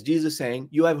 that is Jesus saying,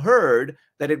 "you have heard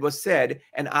that it was said,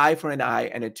 an eye for an eye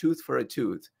and a tooth for a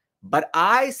tooth. But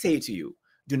I say to you,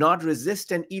 do not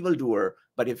resist an evildoer,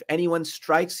 but if anyone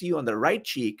strikes you on the right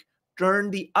cheek, turn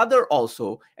the other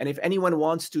also. And if anyone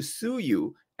wants to sue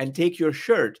you and take your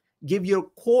shirt, give your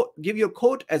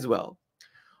coat as well."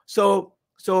 So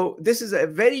this is a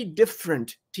very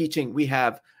different teaching we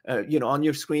have. On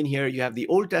your screen here, you have the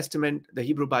Old Testament, the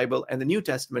Hebrew Bible, and the New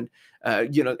Testament.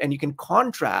 And you can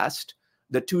contrast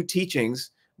the two teachings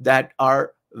that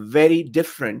are very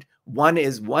different. One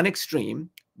is one extreme.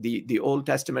 The Old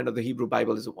Testament of the Hebrew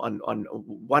Bible is on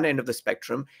one end of the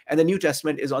spectrum, and the New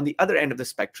Testament is on the other end of the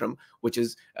spectrum, which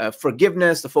is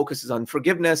forgiveness. The focus is on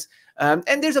forgiveness,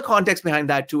 and there's a context behind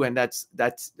that too, and that's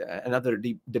another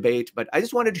debate. But I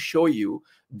just wanted to show you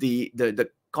the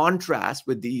contrast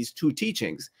with these two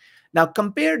teachings. Now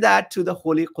compare that to the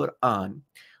Holy Quran,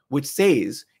 which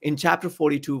says in chapter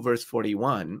 42, verse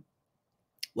 41,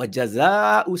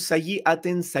 وَجَزَاءُ سَيِّئَةٍ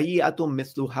سَيِّئَةٌ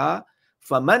مِثْلُهَا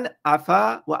فَمَنْ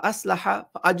عَفَا وَأَصْلَحَ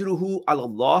فَأَجْرُهُ عَلَى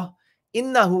اللَّهِ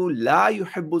إِنَّهُ لَا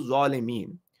يُحِبُّ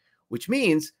الظَّالِمِينَ. Which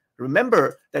means,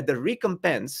 remember that the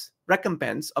recompense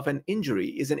of an injury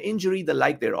is an injury the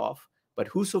like thereof. But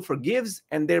whoso forgives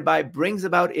and thereby brings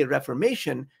about a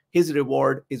reformation, his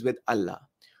reward is with Allah.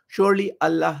 Surely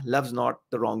Allah loves not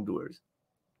the wrongdoers.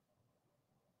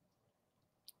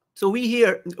 So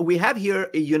we have here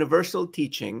a universal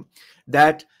teaching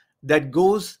that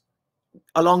goes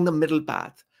along the middle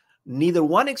path. Neither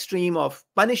one extreme of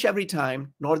punish every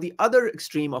time, nor the other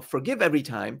extreme of forgive every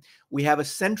time. We have a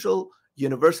central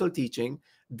universal teaching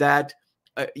that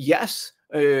yes,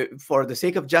 for the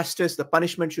sake of justice, the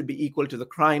punishment should be equal to the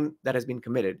crime that has been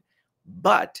committed.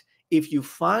 But if you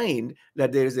find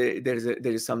that there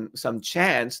is some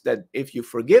chance that if you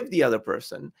forgive the other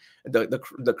person,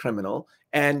 the criminal,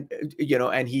 and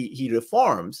he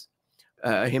reforms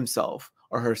himself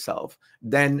or herself,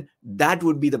 then that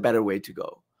would be the better way to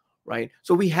go, right?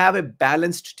 So we have a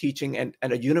balanced teaching and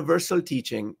a universal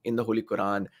teaching in the Holy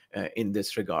Quran in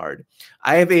this regard.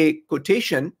 I have a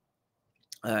quotation,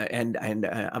 and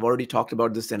I've already talked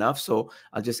about this enough, so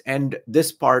I'll just end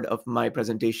this part of my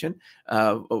presentation,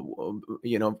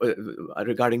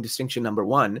 regarding distinction number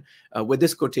one, with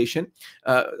this quotation.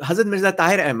 Hazrat Mirza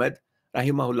Tahir Ahmad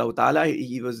rahimahullah ta'ala,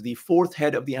 he was the fourth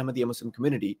head of the Ahmadiyya Muslim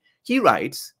community. He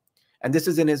writes, and this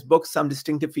is in his book, Some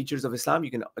Distinctive Features of Islam.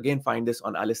 You can again find this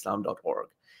on alislam.org.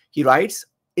 He writes,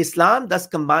 Islam thus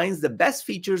combines the best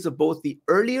features of both the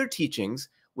earlier teachings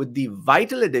with the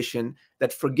vital addition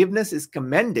that forgiveness is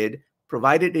commended,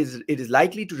 provided it is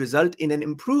likely to result in an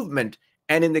improvement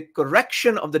and in the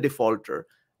correction of the defaulter,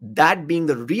 that being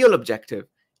the real objective.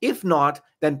 If not,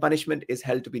 then punishment is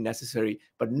held to be necessary,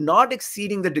 but not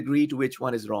exceeding the degree to which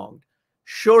one is wronged.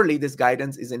 Surely this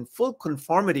guidance is in full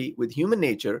conformity with human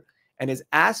nature and is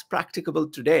as practicable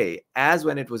today as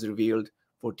when it was revealed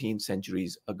 14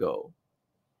 centuries ago.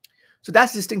 So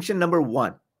that's distinction number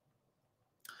one.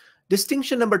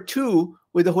 Distinction number two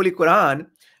with the Holy Quran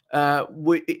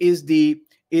is the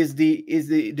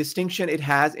distinction it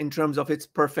has in terms of its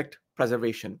perfect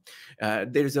preservation.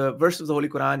 There's a verse of the Holy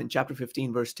Quran in chapter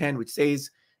 15, verse 10, which says,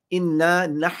 Inna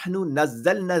nahnu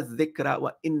nazzalna dhikra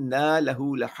wa inna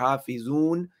lahu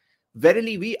lahafizun.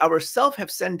 Verily, we ourselves have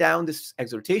sent down this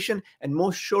exhortation, and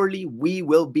most surely we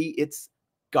will be its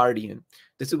guardian.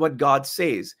 This is what God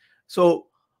says. So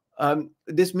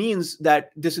this means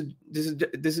that this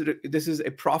is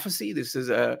a prophecy. This is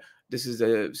a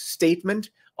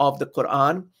statement of the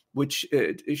Quran, which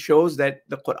it shows that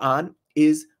the Quran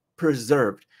is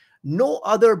preserved. No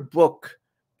other book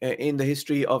in the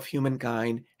history of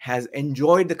humankind has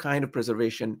enjoyed the kind of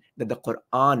preservation that the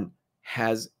Quran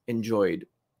has enjoyed.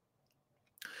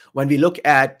 When we look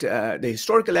at the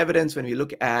historical evidence, when we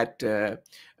look at the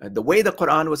way the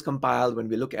Quran was compiled, when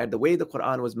we look at the way the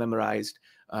Quran was memorized,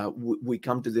 we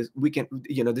come to this.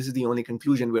 This is the only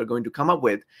conclusion we're going to come up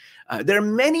with. There are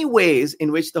many ways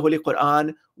in which the Holy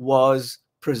Quran was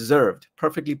preserved,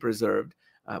 perfectly preserved.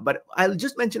 But I'll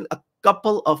just mention a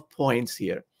couple of points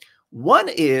here. One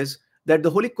is that the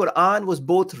Holy Quran was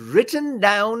both written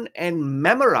down and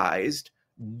memorized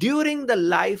during the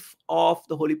life of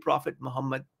the Holy Prophet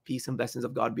Muhammad, peace and blessings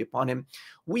of God be upon him.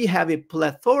 We have a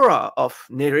plethora of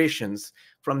narrations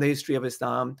from the history of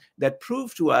Islam that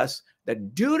prove to us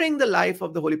that during the life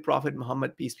of the Holy Prophet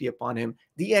Muhammad, peace be upon him,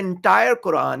 the entire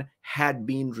Quran had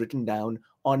been written down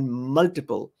on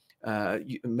multiple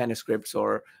manuscripts,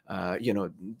 or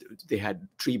they had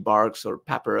tree barks or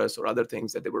papyrus or other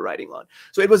things that they were writing on.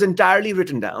 So it was entirely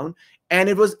written down, and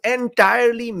it was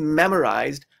entirely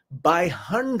memorized by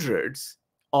hundreds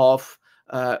of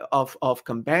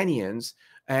companions.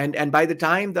 And by the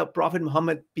time the Prophet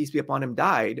Muhammad, peace be upon him,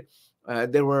 died,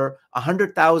 there were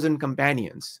 100,000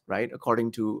 companions, right,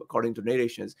 according to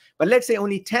narrations. But let's say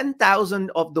only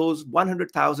 10,000 of those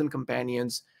 100,000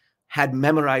 companions had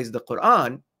memorized the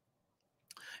Quran,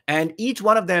 and each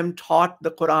one of them taught the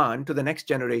Quran to the next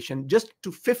generation, just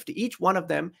to 50. Each one of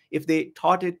them, if they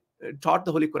taught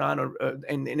the Holy Quran or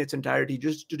in its entirety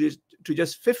just to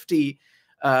 50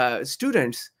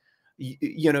 students,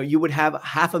 you would have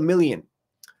 500,000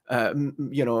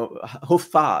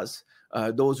 huffaz,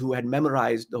 those who had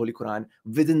memorized the Holy Quran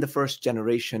within the first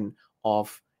generation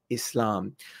of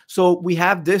Islam. So we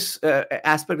have this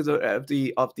aspect of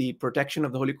the protection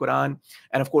of the Holy Quran,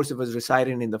 and of course it was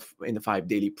recited in the 5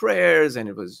 daily prayers, and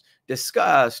it was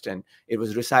discussed, and it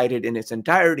was recited in its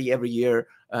entirety every year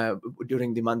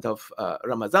during the month of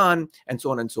Ramadan, and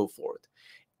so on and so forth.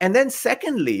 And then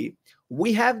secondly,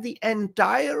 we have the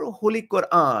entire Holy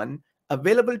Quran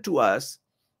available to us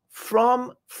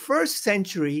from first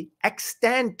century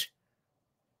extant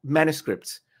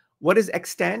manuscripts. What is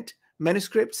extant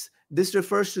manuscripts? This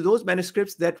refers to those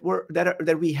manuscripts that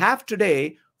we have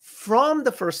today from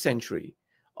the first century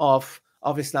of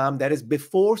Islam, that is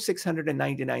before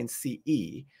 699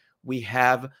 CE. We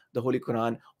have the Holy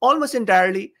Quran almost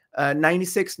entirely.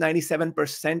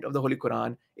 96-97% of the Holy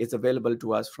Quran is available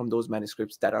to us from those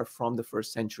manuscripts that are from the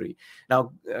first century.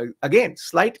 Now, again,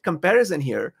 slight comparison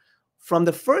here. From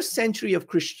the first century of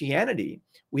Christianity,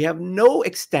 we have no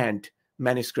extant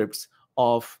manuscripts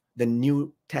of the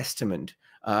New Testament.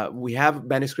 We have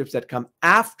manuscripts that come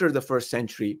after the first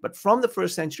century, but from the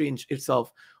first century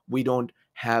itself, we don't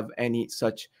have any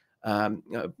such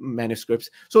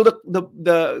manuscripts. So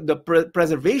the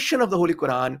preservation of the Holy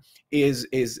Quran is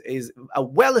a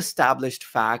well-established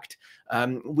fact.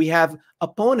 We have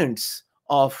opponents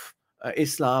of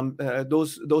Islam,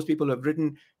 those people who have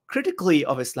written critically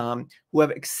of Islam, who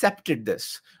have accepted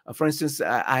this. For instance,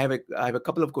 I have a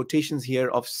couple of quotations here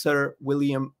of Sir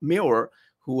William Muir,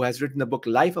 who has written the book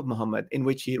Life of Muhammad, in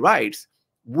which he writes,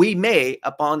 "We may,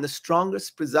 upon the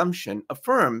strongest presumption,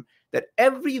 affirm that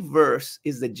every verse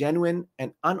is the genuine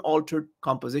and unaltered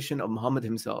composition of Muhammad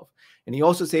himself." And he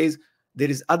also says, "There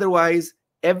is otherwise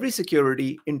every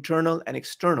security, internal and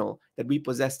external, that we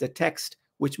possess the text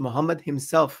which Muhammad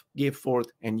himself gave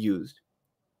forth and used.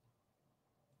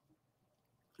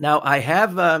 Now, I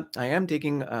am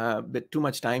taking a bit too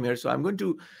much time here, so I'm going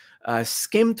to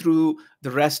skim through the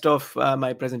rest of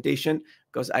my presentation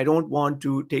because I don't want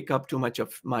to take up too much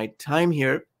of my time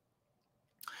here.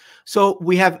 So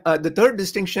we have the third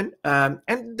distinction,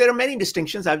 and there are many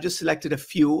distinctions. I've just selected a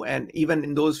few, and even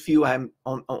in those few, I'm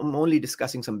only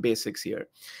discussing some basics here.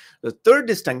 The third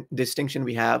distinction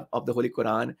we have of the Holy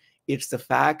Quran, it's the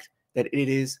fact that it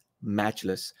is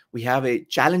matchless. We have a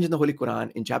challenge in the Holy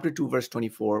Quran in chapter 2, verse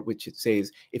 24, which it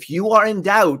says, if you are in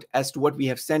doubt as to what we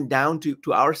have sent down to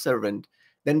our servant,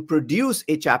 then produce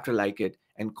a chapter like it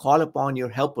and call upon your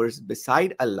helpers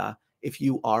beside Allah if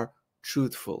you are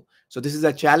truthful. So this is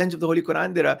a challenge of the Holy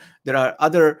Quran. There are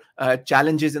other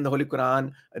challenges in the Holy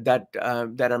Quran that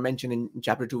are mentioned in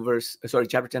chapter 10 verse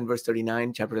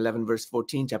 39, chapter 11 verse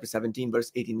 14, chapter 17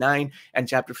 verse 89, and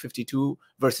chapter 52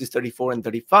 verses 34 and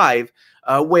 35,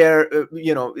 where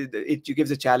it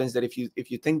gives a challenge that if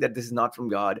you think that this is not from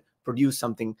God, produce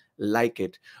something like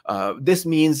it. This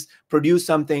means produce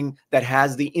something that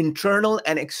has the internal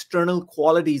and external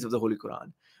qualities of the Holy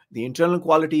Quran. The internal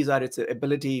qualities are its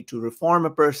ability to reform a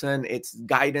person, its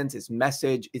guidance, its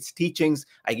message, its teachings.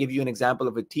 I give you an example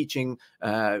of a teaching,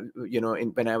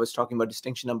 when I was talking about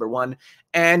distinction number 1.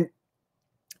 And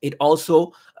it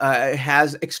also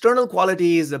has external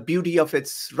qualities, the beauty of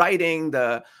its writing,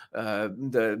 the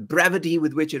brevity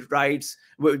with which it writes,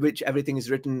 with which everything is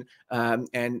written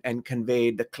and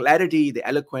conveyed, the clarity, the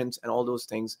eloquence, and all those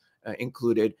things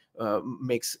included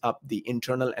makes up the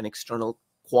internal and external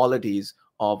qualities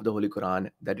of the Holy Quran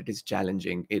that it is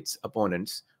challenging its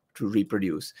opponents to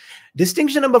reproduce.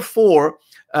 Distinction number 4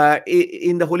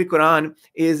 in the Holy Quran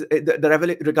is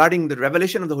regarding the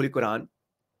revelation of the Holy Quran,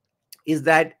 is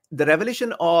that the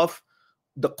revelation of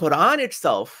the Quran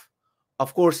itself,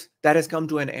 of course, that has come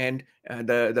to an end.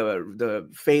 The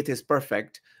faith is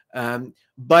perfect,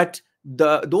 but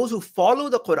those who follow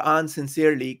the Quran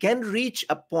sincerely can reach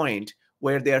a point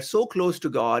where they are so close to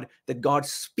God that God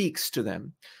speaks to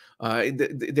them.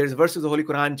 There's a verse of the Holy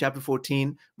Quran, chapter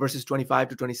 14, verses 25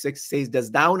 to 26, says, does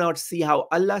thou not see how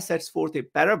Allah sets forth a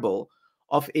parable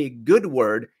of a good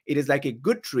word? It is like a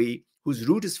good tree whose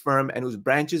root is firm and whose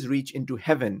branches reach into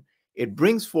heaven. It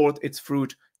brings forth its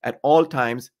fruit at all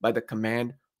times by the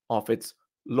command of its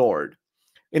Lord.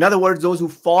 In other words, those who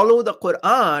follow the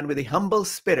Quran with a humble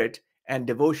spirit and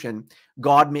devotion,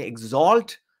 God may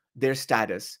exalt their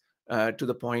status to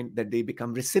the point that they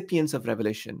become recipients of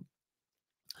revelation.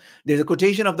 There's a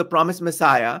quotation of the promised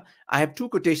Messiah. I have 2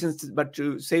 quotations, but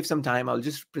to save some time, I'll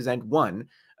just present one.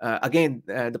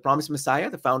 The promised Messiah,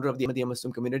 the founder of the Ahmadiyya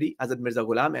Muslim community, Hazrat Mirza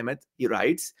Ghulam Ahmad, he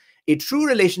writes, a true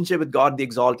relationship with God the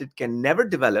Exalted can never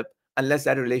develop unless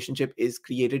that relationship is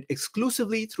created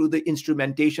exclusively through the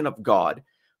instrumentation of God.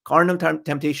 Carnal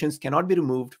temptations cannot be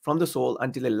removed from the soul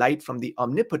until a light from the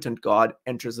omnipotent God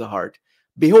enters the heart.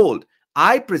 Behold,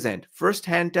 I present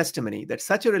first-hand testimony that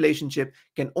such a relationship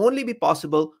can only be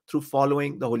possible through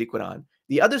following the Holy Quran.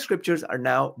 The other scriptures are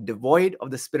now devoid of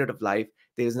the spirit of life.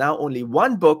 There is now only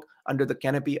one book under the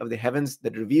canopy of the heavens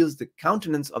that reveals the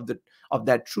countenance of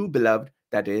that true beloved,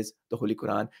 that is the Holy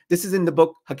Quran. This is in the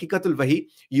book Hakikatul Wahi.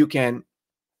 You can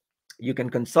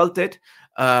consult it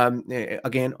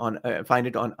again find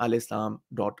it on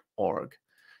alislam.org.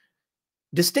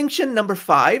 Distinction number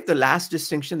 5, the last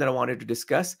distinction that I wanted to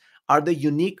discuss, are the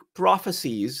unique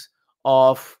prophecies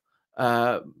of the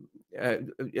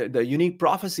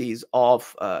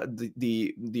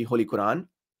Holy Quran.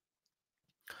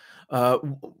 And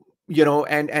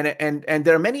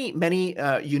there are many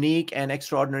unique and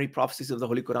extraordinary prophecies of the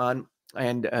Holy Quran.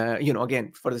 And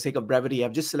again, for the sake of brevity,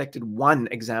 I've just selected one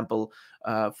example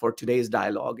for today's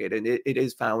dialogue. It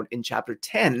is found in chapter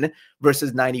 10,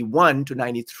 verses 91 to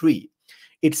 93.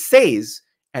 It says,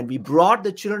 and we brought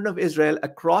the children of Israel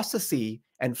across the sea,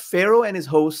 and Pharaoh and his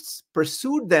hosts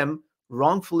pursued them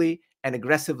wrongfully and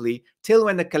aggressively, till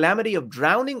when the calamity of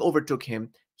drowning overtook him,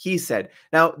 he said.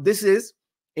 Now, this is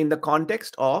in the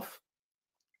context of,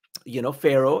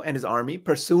 Pharaoh and his army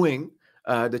pursuing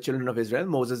the children of Israel,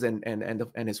 Moses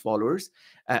and his followers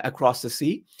across the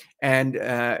sea. And,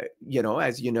 as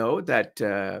you know, that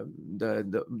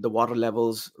the water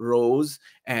levels rose,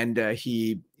 and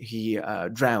he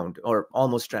drowned, or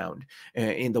almost drowned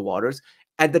in the waters.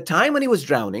 At the time when he was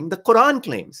drowning, the Quran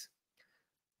claims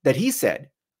that he said,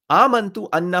 Amantu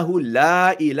annahu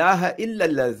la ilaha illa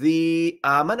alladhi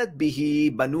amanat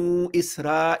bihi banu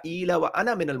Israila wa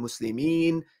ana minal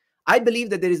muslimin. I believe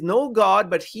that there is no God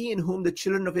but he in whom the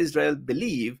children of Israel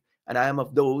believe, and I am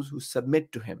of those who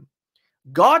submit to him.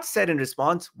 God said in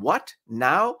response, what?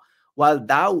 Now, while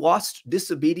thou wast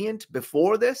disobedient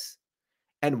before this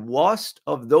and wast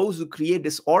of those who create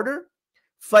disorder,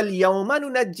 فَالْيَوْمَ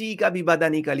نُنَجِّيكَ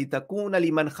بِبَدَنِكَ لِتَكُونَ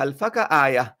لِمَنْ خَلْفَكَ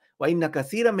آيَةً وَإِنَّ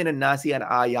كَثِيرًا مِنَ النَّاسِ عَنْ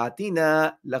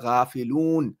آيَاتِنَا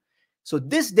لَغَافِلُونَ. So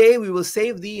this day we will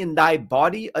save thee in thy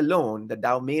body alone, that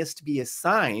thou mayest be a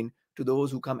sign to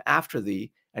those who come after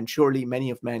thee, and surely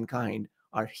many of mankind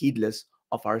are heedless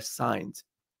of our signs.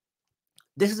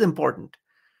 This is important.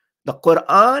 The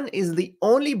Quran is the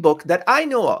only book that I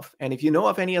know of, and if you know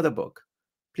of any other book,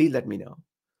 please let me know.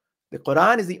 The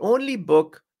Quran is the only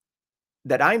book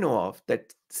that I know of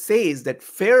that says that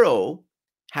Pharaoh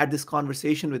had this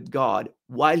conversation with God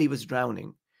while he was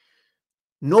drowning.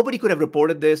 Nobody could have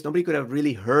reported this. Nobody could have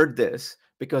really heard this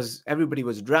because everybody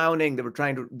was drowning. They were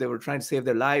trying to save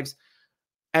their lives.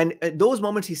 And at those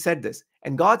moments he said this.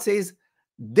 And God says,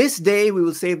 this day we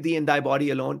will save thee in thy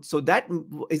body alone. So that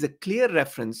is a clear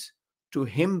reference to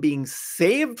him being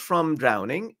saved from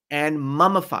drowning and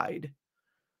mummified,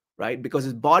 right? Because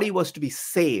his body was to be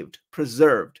saved,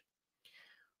 preserved.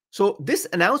 So this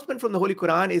announcement from the Holy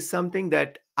Quran is something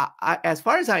that, as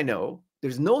far as I know,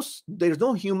 there's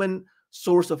no human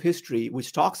source of history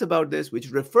which talks about this,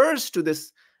 which refers to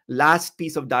this last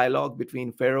piece of dialogue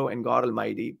between Pharaoh and God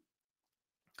Almighty.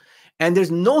 And there's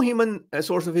no human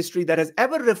source of history that has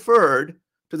ever referred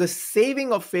to the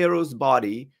saving of Pharaoh's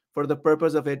body for the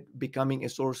purpose of it becoming a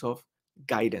source of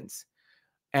guidance.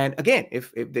 And again,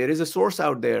 if there is a source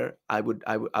out there, I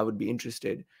would be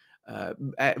interested.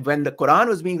 When the Quran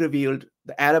was being revealed,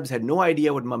 the Arabs had no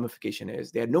idea what mummification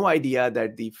is. They had no idea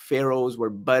that the pharaohs were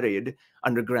buried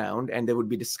underground and they would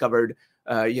be discovered,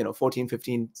 14,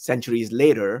 15 centuries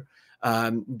later.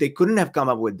 They couldn't have come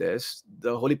up with this.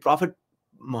 The Holy Prophet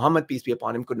Muhammad, peace be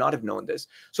upon him, could not have known this.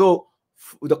 So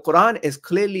the Quran has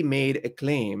clearly made a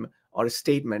claim or a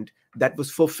statement that was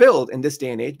fulfilled in this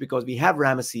day and age, because we have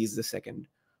Ramesses II,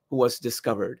 who was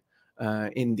discovered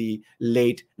in the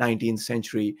late 19th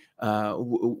century,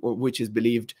 which is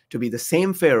believed to be the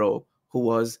same pharaoh who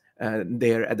was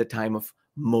there at the time of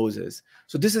Moses.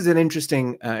 So this is an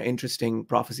interesting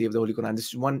prophecy of the Holy Quran.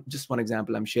 This is just one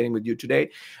example I'm sharing with you today.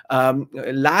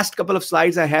 Last couple of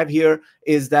slides I have here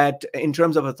is that in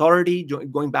terms of authority,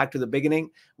 going back to the beginning,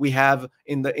 we have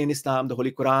in Islam the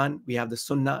Holy Quran, we have the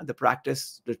Sunnah, the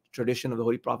practice, the tradition of the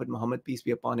Holy Prophet Muhammad, peace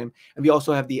be upon him, and we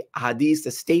also have the Hadith,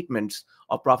 the statements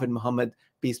of Prophet Muhammad,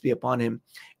 peace be upon him.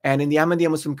 And in the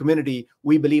Ahmadiyya Muslim community,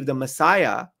 we believe the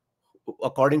Messiah,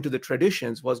 according to the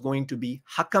traditions, was going to be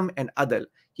Hakam and Adal.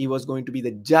 He was going to be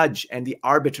the judge and the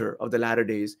arbiter of the latter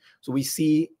days. So we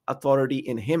see authority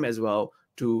in him as well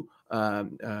to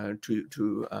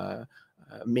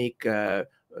make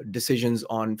decisions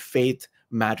on faith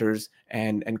matters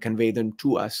and convey them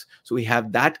to us. So we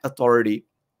have that authority.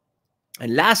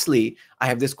 And lastly, I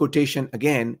have this quotation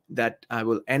again that I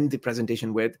will end the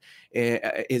presentation with,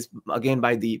 is again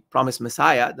by the promised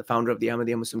Messiah, the founder of the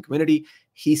Ahmadiyya Muslim community.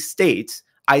 He states,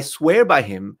 I swear by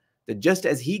him that just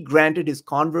as he granted his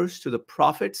converse to the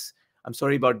prophets, I'm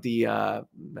sorry about the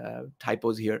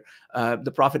typos here,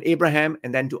 the prophet Abraham,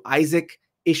 and then to Isaac,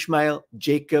 Ishmael,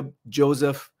 Jacob,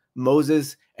 Joseph,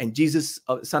 Moses, and Jesus,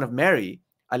 son of Mary,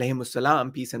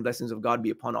 alayhimussalam, peace and blessings of God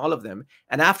be upon all of them,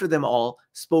 and after them all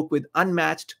spoke with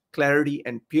unmatched clarity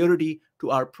and purity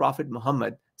to our Prophet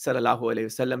Muhammad, sallallahu alayhi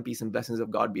wasallam, peace and blessings of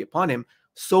God be upon him.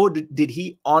 So did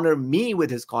he honor me with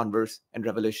his converse and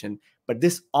revelation. But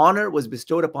this honor was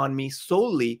bestowed upon me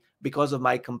solely because of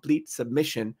my complete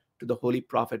submission to the Holy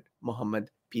Prophet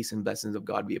Muhammad, peace and blessings of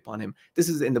God be upon him. This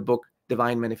is in the book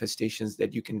Divine Manifestations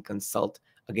that you can consult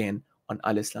again on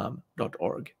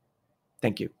alislam.org.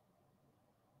 Thank you.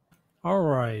 All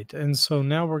right. And so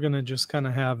now we're going to just kind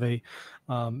of have a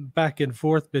back and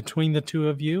forth between the two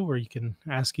of you, where you can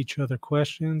ask each other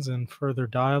questions and further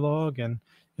dialogue and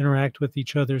interact with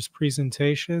each other's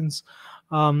presentations.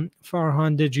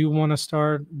 Farhan, did you want to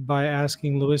start by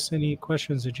asking Luis any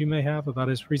questions that you may have about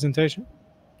his presentation?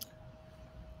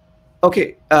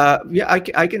 Okay. Yeah,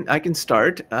 I can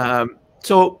start.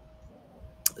 So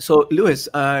Luis,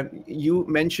 you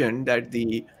mentioned that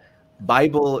the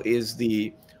Bible is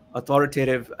the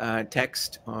authoritative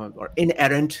text or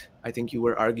inerrant. I think you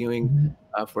were arguing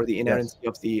for the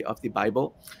inerrancy of the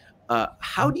Bible.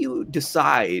 How do you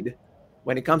decide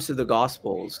when it comes to the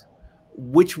Gospels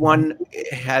which one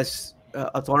has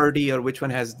authority or which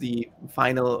one has the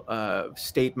final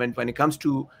statement when it comes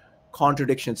to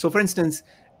contradiction? So, for instance,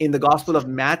 in the Gospel of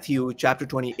Matthew, chapter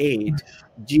 28,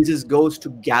 Jesus goes to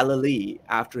Galilee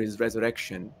after his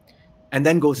resurrection and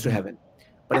then goes to heaven.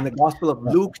 But in the Gospel of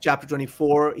Luke, chapter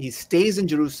 24, he stays in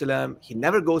Jerusalem. He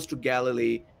never goes to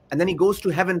Galilee. And then he goes to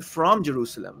heaven from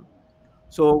Jerusalem.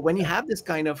 So when you have this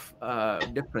kind of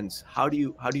difference, how do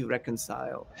you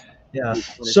reconcile? Yeah.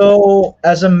 So,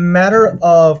 as a matter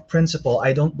of principle,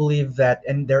 I don't believe that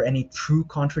and there are any true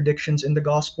contradictions in the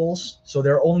Gospels. So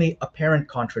there are only apparent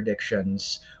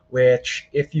contradictions, which,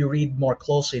 if you read more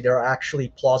closely, there are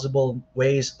actually plausible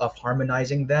ways of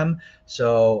harmonizing them.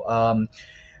 So,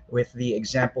 with the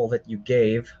example that you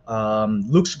gave,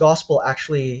 Luke's Gospel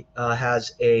actually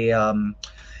has a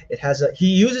he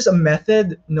uses a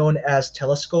method known as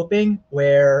telescoping,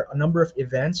 where a number of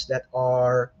events that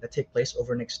take place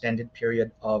over an extended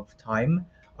period of time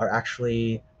are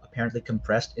actually apparently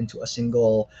compressed into a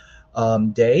single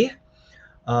day.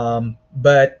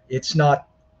 But it's not,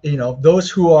 those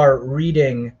who are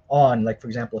reading on, like for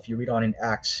example, if you read on in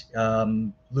Acts,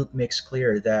 Luke makes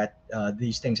clear that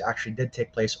these things actually did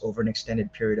take place over an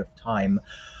extended period of time.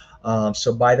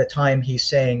 So by the time he's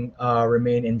saying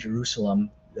remain in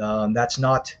Jerusalem, that's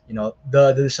not,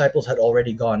 the disciples had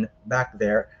already gone back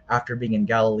there after being in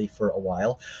Galilee for a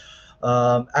while.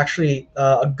 Actually,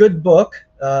 a good book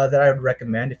that I would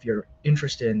recommend if you're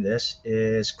interested in this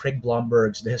is Craig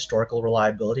Blomberg's The Historical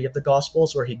Reliability of the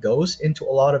Gospels, where he goes into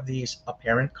a lot of these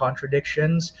apparent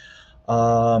contradictions,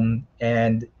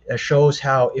 and shows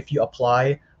how if you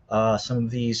apply some of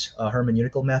these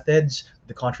hermeneutical methods,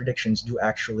 the contradictions do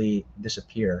actually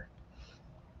disappear.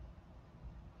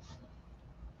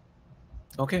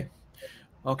 Okay.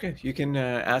 Okay. You can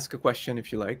ask a question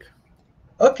if you like.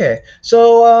 Okay,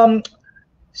 so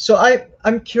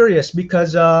I'm curious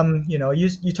because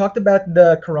you talked about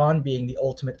the Quran being the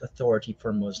ultimate authority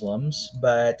for Muslims,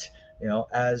 but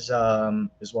as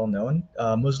is well known,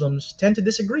 Muslims tend to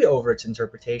disagree over its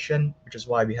interpretation, which is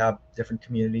why we have different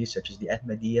communities such as the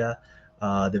Ahmadiyya,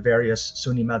 the various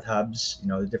Sunni madhabs,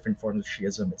 the different forms of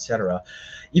Shiism, etc.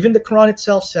 Even the Quran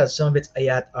itself says some of its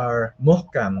ayat are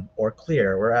muhkam or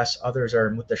clear, whereas others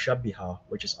are mutashabbiha,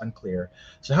 which is unclear.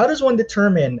 So how does one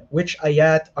determine which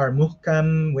ayat are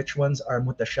muhkam, which ones are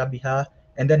mutashabbiha,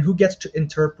 and then who gets to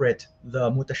interpret the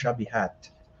mutashabbihat?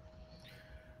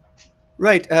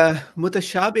 Right.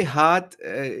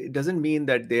 Mutashabihat doesn't mean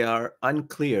that they are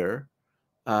unclear.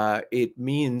 It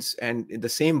means, and in the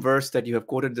same verse that you have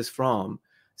quoted this from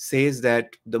says that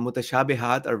the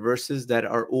mutashabihat are verses that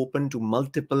are open to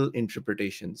multiple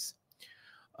interpretations.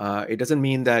 It doesn't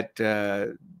mean that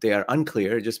they are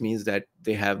unclear. It just means that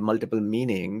they have multiple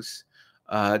meanings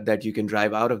that you can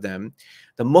drive out of them.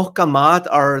 The muhkamat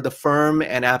are the firm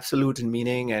and absolute in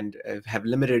meaning and have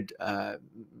limited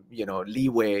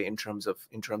leeway in terms of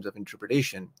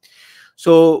interpretation.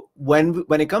 So when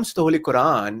it comes to the Holy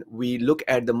Quran, we look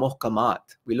at the muhkamat,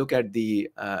 we look at the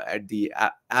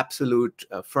absolute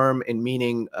firm in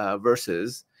meaning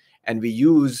verses, and we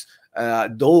use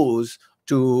those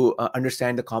to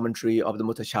understand the commentary of the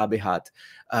mutashabihat.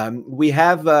 We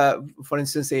have, for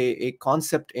instance, a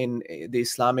concept in the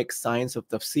Islamic science of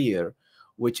tafsir,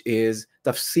 which is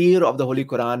tafsir of the Holy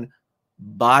Quran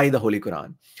by the Holy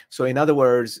Quran. So in other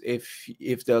words, if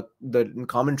the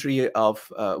commentary of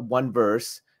one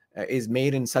verse is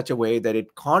made in such a way that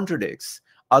it contradicts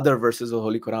other verses of the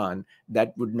Holy Quran,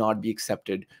 that would not be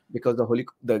accepted, because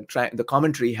the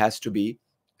commentary has to be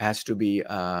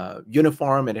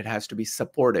uniform, and it has to be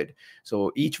supported.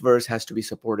 So each verse has to be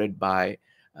supported by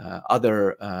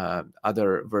other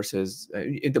verses.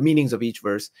 The meanings of each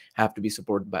verse have to be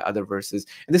supported by other verses,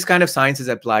 and this kind of science is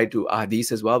applied to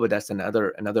hadith as well, but that's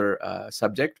another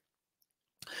subject.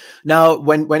 Now,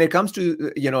 when it comes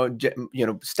to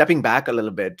stepping back a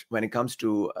little bit, when it comes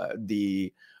to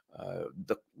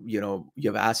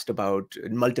you've asked about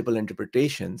multiple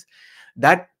interpretations,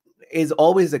 that is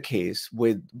always the case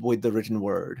with the written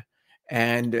word.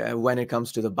 And when it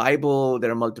comes to the Bible,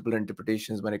 there are multiple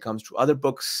interpretations. When it comes to other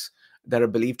books that are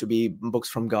believed to be books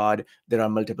from God, there are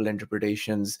multiple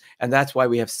interpretations. And that's why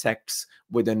we have sects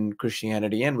within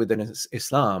Christianity and within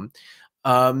Islam.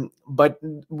 But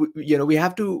we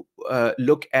have to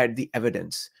look at the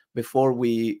evidence before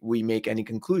we make any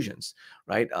conclusions,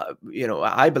 right?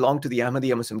 I belong to the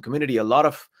Ahmadiyya Muslim community. A lot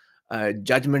of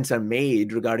judgments are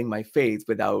made regarding my faith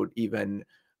without even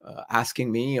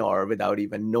asking me, or without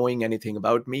even knowing anything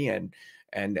about me and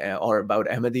or about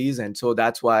Ahmadis. And so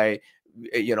that's why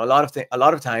a lot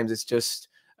of times it's just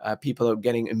people are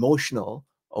getting emotional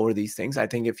over these things. I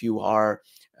think if you are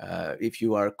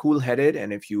cool-headed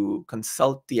and if you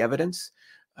consult the evidence,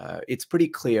 it's pretty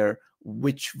clear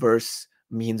which verse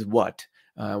means what,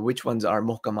 which ones are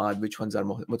muhkamat, which ones are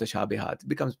mutashabihat. It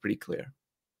becomes pretty clear.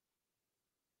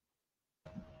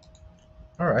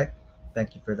 All right,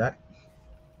 thank you for that.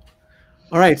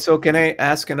 All right, so can I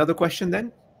ask another question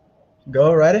then?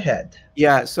 Go right ahead.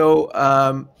 Yeah, so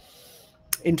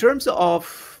in terms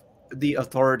of the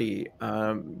authority,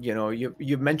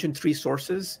 you've mentioned three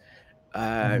sources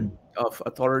Mhm. of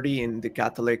authority in the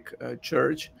Catholic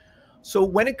Church. So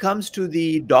when it comes to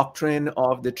the doctrine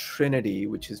of the Trinity,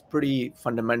 which is pretty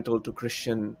fundamental to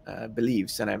Christian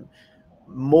beliefs, and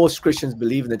most Christians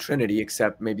believe in the Trinity,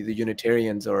 except maybe the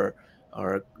Unitarians or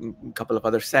a couple of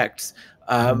other sects.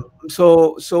 Mhm.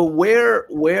 So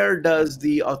where does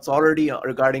the authority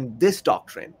regarding this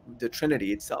doctrine, the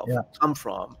Trinity itself, Yeah. come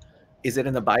from? Is it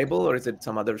in the Bible or is it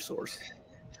some other source?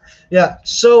 Yeah.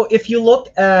 So if you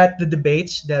look at the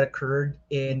debates that occurred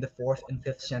in the fourth and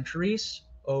fifth centuries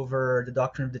over the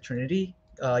doctrine of the Trinity,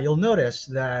 you'll notice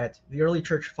that the early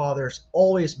church fathers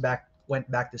always went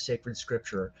back to sacred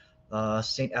scripture.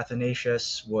 Saint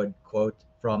Athanasius would quote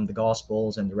from the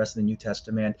Gospels and the rest of the New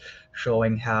Testament,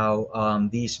 showing how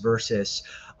these verses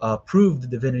prove the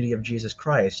divinity of Jesus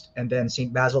Christ. And then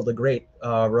Saint Basil the Great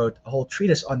wrote a whole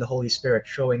treatise on the Holy Spirit,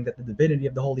 showing that the divinity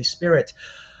of the Holy Spirit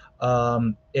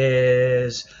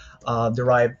is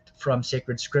derived from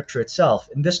sacred scripture itself.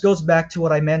 And this goes back to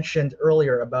what I mentioned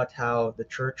earlier about how the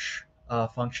church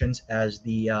functions as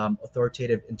the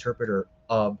authoritative interpreter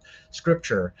of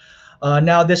scripture.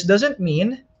 Now, this doesn't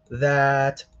mean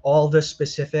that all the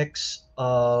specifics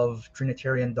of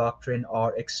Trinitarian doctrine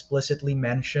are explicitly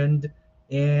mentioned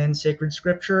in sacred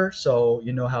scripture. So,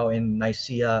 you know how in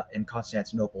Nicaea and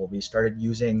Constantinople we started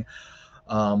using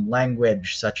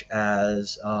language such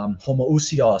as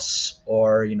homoousios,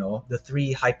 or the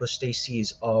three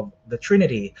hypostases of the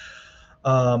Trinity.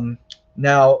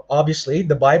 Now, obviously,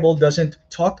 the Bible doesn't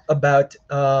talk about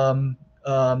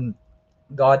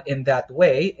God in that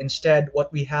way. Instead,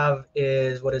 what we have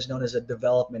is what is known as a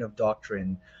development of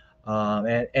doctrine.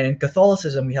 And in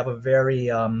Catholicism, we have a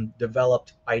very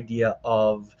developed idea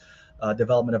of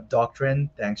development of doctrine,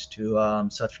 thanks to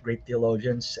such great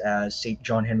theologians as St.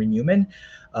 John Henry Newman.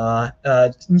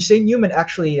 St. Newman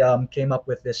actually came up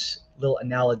with this little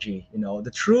analogy.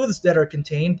 The truths that are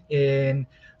contained in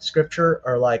Scripture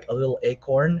are like a little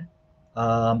acorn.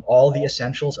 All the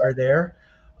essentials are there,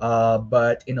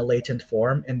 but in a latent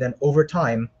form. And then over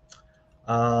time,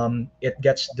 it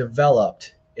gets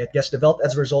developed. It gets developed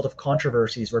as a result of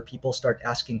controversies where people start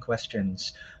asking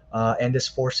questions. And this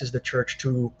forces the church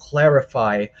to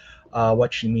clarify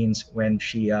what she means when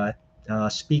she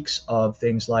speaks of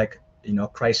things like,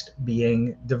 Christ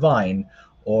being divine,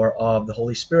 or of the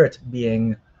Holy Spirit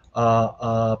being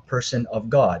a person of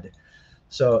God.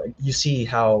 So you see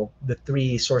how the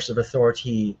three sources of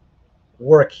authority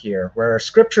work here, where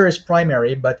scripture is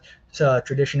primary, but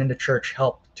tradition in the church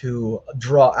help to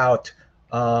draw out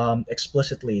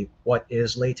explicitly what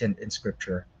is latent in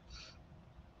scripture.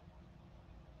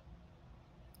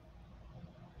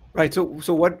 Right. So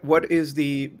what is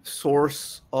the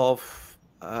source of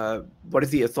what is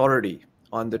the authority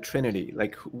on the Trinity?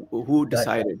 Like who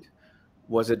decided?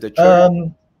 Was it the church?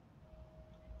 Um,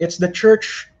 it's the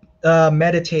church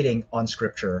meditating on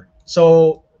scripture.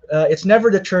 So it's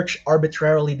never the church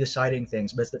arbitrarily deciding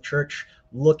things, but it's the church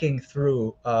looking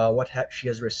through what she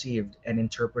has received and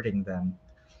interpreting them.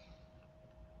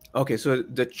 Okay, so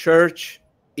the church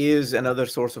is another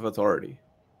source of authority.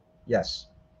 Yes.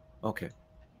 Okay.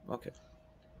 Okay.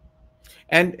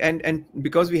 And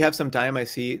because we have some time, I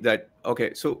see that.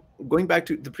 Okay, so going back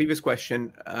to the previous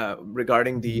question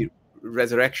regarding the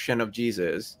resurrection of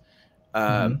Jesus,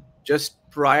 Mm-hmm. just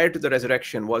prior to the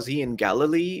resurrection, was he in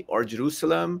Galilee or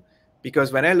Jerusalem?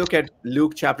 Because when I look at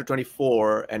Luke chapter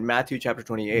 24 and Matthew chapter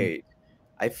 28,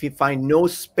 I find no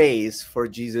space for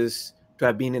Jesus to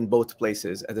have been in both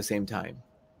places at the same time.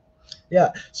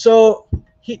 Yeah. So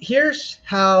here's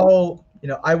how,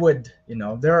 I would,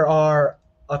 there are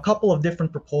a couple of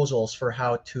different proposals for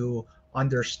how to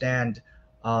understand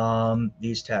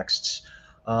these texts.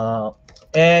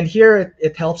 And here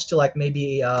it helps to like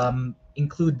maybe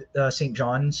include St.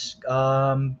 John's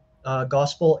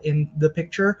gospel in the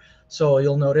picture. So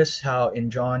you'll notice how in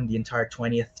John, the entire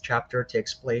 20th chapter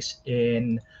takes place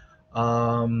in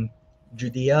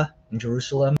Judea, in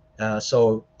Jerusalem.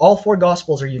 So all four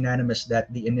gospels are unanimous that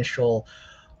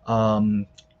um,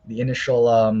 the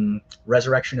initial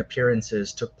resurrection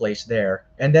appearances took place there.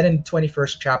 And then in the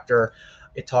 21st chapter,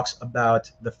 it talks about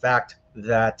the fact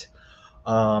that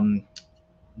um,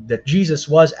 that Jesus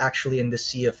was actually in the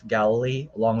Sea of Galilee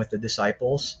along with the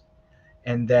disciples.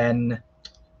 And then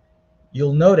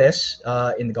you'll notice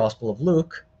in the Gospel of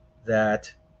Luke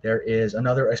that there is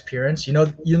another experience.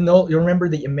 You remember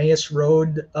the Emmaus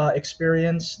Road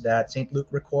experience that Saint Luke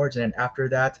records, and then after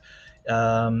that,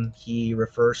 he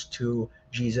refers to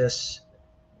Jesus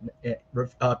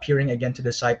appearing again to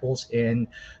disciples in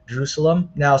Jerusalem.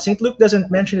 Now, Saint Luke doesn't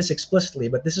mention this explicitly,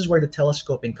 but this is where the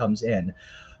telescoping comes in.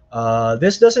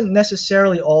 This doesn't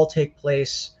necessarily all take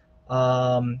place,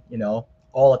 you know,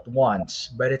 all at once,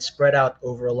 but it's spread out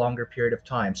over a longer period of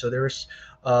time. So there's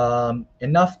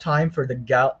enough time for the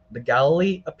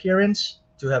Galilee appearance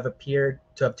to have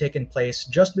taken place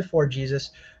just before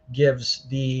Jesus gives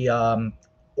the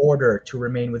order to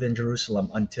remain within Jerusalem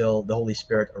until the Holy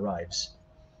Spirit arrives.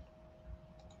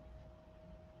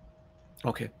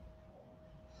 Okay.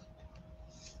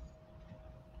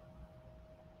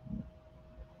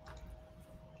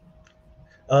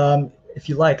 If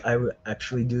you like,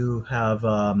 actually do have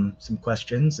some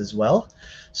questions as well.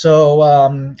 So,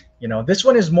 you know, this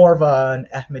one is more of an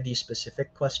Ahmadi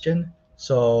specific question.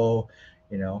 So,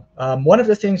 you know, one of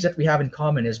the things that we have in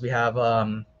common is we have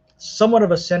somewhat of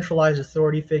a centralized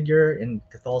authority figure in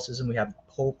Catholicism. We have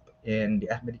Pope. In the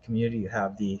Ahmadi community, you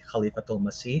have the Khalifatul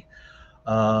Masih,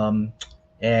 um,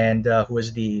 and who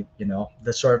is the, you know,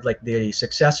 the sort of like the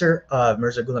successor of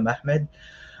Mirza Ghulam Ahmed.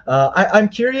 I'm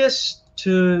curious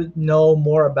to know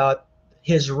more about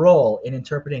his role in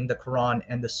interpreting the Quran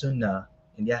and the Sunnah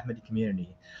in the Ahmadi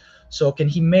community. So, can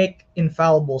he make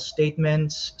infallible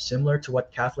statements similar to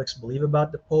what Catholics believe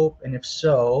about the Pope? And if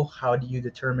so, how do you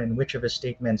determine which of his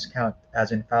statements count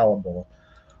as infallible?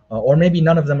 Or maybe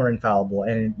none of them are infallible,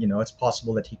 and you know it's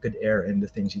possible that he could err in the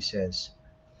things he says.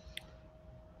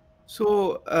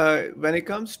 So when it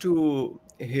comes to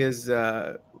his,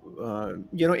 you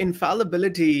know,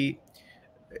 infallibility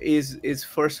is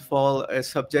first of all a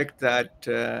subject that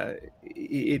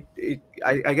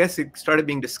I guess it started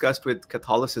being discussed with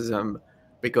Catholicism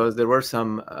because there were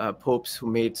some popes who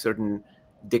made certain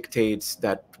dictates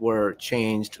that were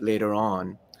changed later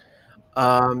on.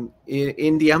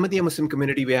 In the Ahmadiyya Muslim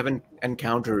community, we haven't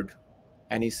encountered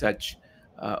any such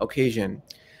occasion.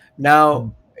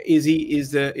 Now, is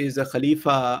the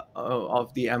Khalifa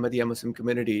of the Ahmadiyya Muslim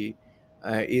community?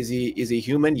 Is he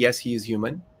human? Yes, he is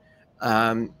human.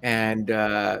 And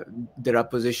there are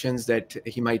positions that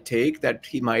he might take that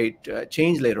he might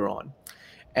change later on,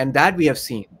 and that we have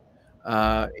seen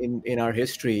in our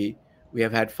history. We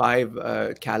have had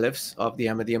 5 caliphs of the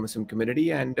Ahmadiyya Muslim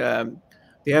community, and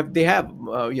they have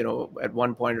you know, at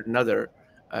one point or another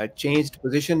changed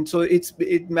position. So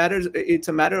it matters. It's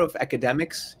a matter of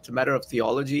academics. It's a matter of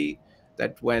theology.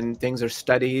 That when things are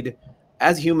studied,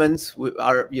 as humans, we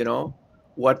are, you know,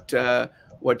 what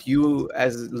you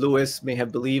as Lewis may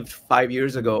have believed 5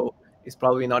 years ago is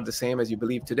probably not the same as you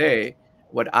believe today.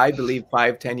 What I believed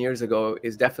 5, 10 years ago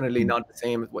is definitely not the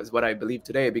same as what I believe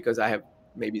today, because I have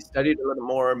maybe studied a little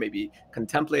more, maybe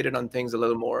contemplated on things a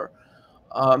little more.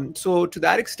 So to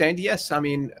that extent, yes, I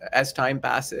mean, as time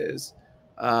passes,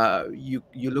 you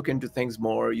look into things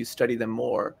more, you study them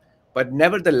more. But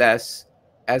nevertheless,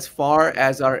 as far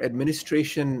as our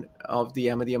administration of the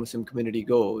Ahmadiyya Muslim community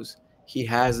goes, he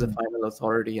has the final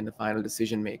authority and the final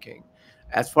decision making.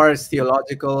 As far as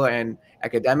theological and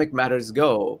academic matters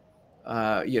go,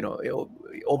 you know,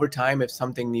 over time, if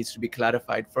something needs to be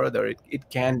clarified further, it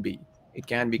can be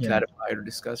clarified or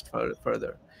discussed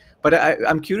further. But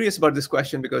I'm curious about this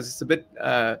question because it's a bit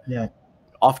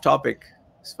off topic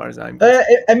as far as I'm concerned.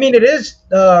 I mean, it is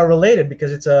related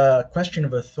because it's a question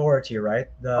of authority, right?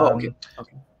 Okay.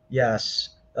 Yes.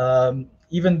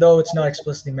 Even though it's not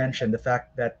explicitly mentioned, the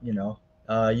fact that, you know,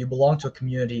 you belong to a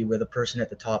community with a person at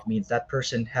the top means that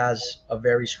person has a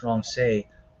very strong say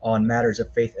on matters of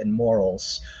faith and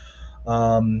morals.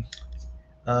 Now,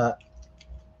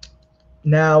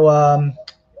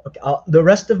 okay, the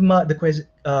rest of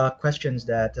the questions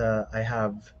that I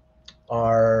have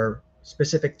are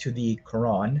specific to the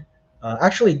Quran.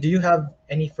 Actually, do you have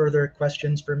any further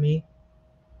questions for me?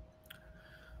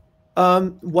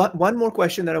 One more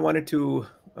question that I wanted to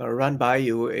run by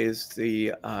you is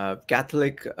the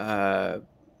Catholics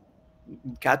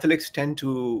tend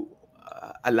to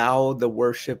allow the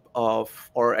worship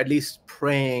of, or at least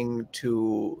praying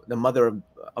to the mother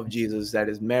of Jesus, that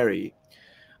is Mary.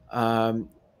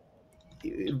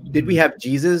 Did we have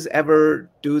Jesus ever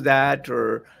do that,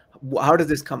 or how does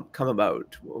this come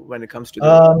about when it comes to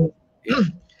the?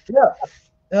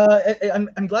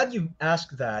 I'm glad you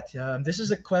asked that. This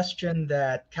is a question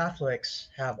that Catholics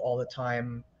have all the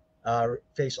time,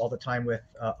 face all the time with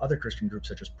other Christian groups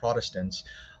such as Protestants.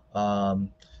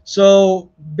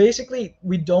 So basically,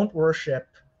 we don't worship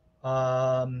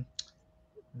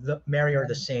the Mary or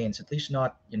the saints, at least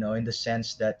not, you know, in the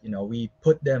sense that, you know, we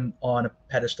put them on a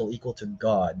pedestal equal to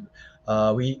God.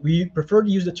 We prefer to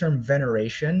use the term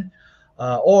veneration,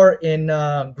 or in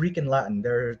Greek and Latin,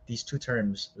 there are these 2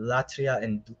 terms, latria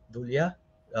and dulia.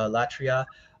 Latria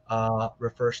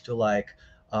refers to like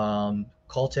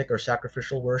cultic or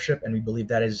sacrificial worship, and we believe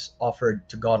that is offered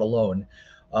to God alone.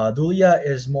 Dulia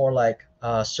is more like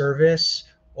service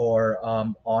or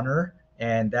honor,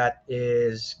 and that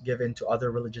is given to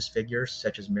other religious figures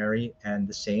such as Mary and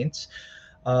the saints.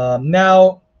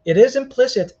 Now, it is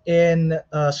implicit in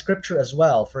scripture as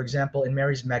well. For example, in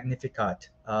Mary's Magnificat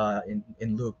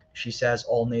in Luke, she says,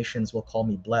 "All nations will call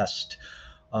me blessed."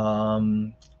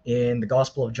 In the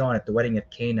Gospel of John, at the wedding at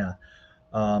Cana,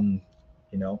 um,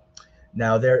 you know,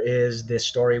 now there is this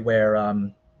story where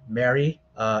Mary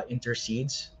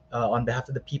intercedes on behalf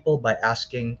of the people by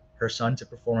asking her son to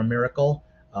perform a miracle.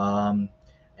 Um,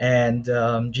 and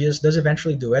Jesus does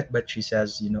eventually do it, but she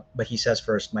says, but he says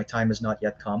first, "My time has not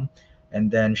yet come." And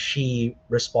then she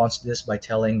responds to this by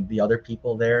telling the other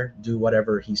people there, "Do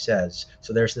whatever he says."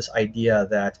 So there's this idea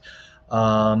that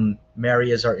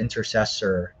Mary is our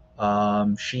intercessor.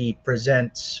 She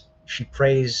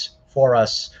prays for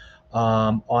us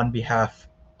on behalf,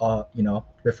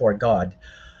 before God.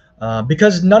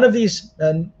 Because none of these,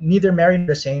 neither Mary nor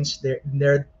the saints, they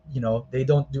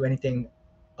don't do anything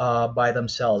by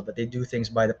themselves, but they do things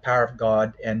by the power of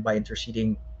God and by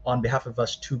interceding on behalf of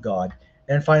us to God.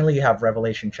 And finally, you have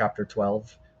Revelation chapter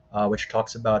 12, which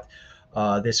talks about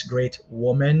this great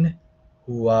woman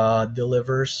who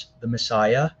delivers the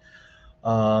Messiah.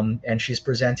 And she's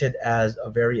presented as a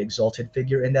very exalted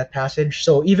figure in that passage.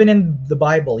 So even in the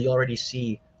Bible, you already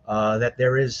see that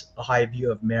there is a high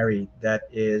view of Mary that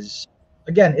is,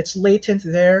 again, it's latent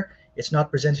there. It's not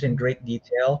presented in great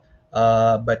detail,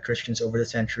 but Christians over the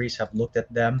centuries have looked at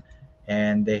them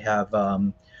and they have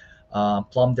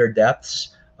plumbed their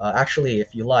depths. Actually,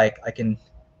 if you like,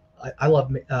 I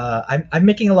love. I'm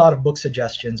making a lot of book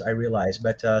suggestions, I realize,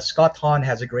 but Scott Hahn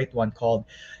has a great one called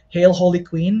 "Hail, Holy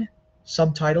Queen,"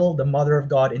 subtitle "The Mother of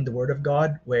God in the Word of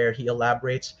God," where he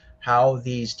elaborates how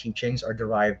these teachings are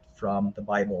derived from the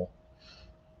Bible.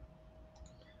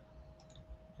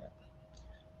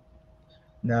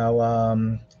 Now,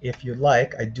 if you'd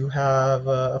like, I do have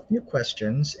a few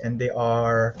questions, and they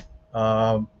are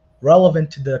relevant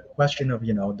to the question of,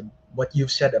 what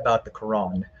you've said about the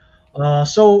Quran.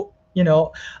 So, you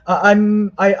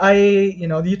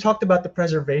talked about the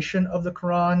preservation of the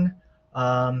Quran,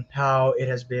 how it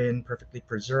has been perfectly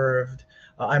preserved.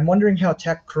 I'm wondering how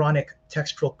Quranic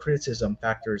textual criticism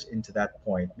factors into that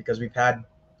point, because we've had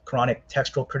Quranic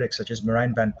textual critics such as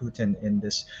Marijn van Putten in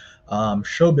this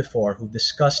show before, who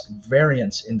discussed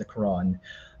variants in the Quran.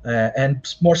 And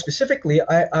more specifically,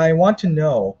 I want to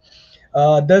know,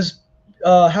 how does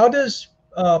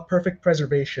perfect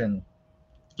preservation,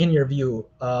 in your view,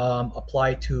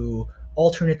 apply to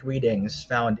alternate readings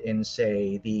found in,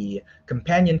 say, the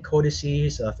companion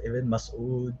codices of Ibn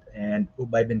Mas'ud and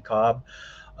Ubay bin Ka'b,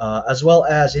 as well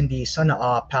as in the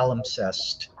Sana'a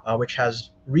palimpsest, which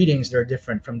has readings that are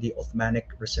different from the Uthmanic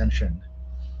recension?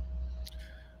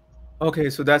 Okay,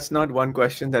 so that's not one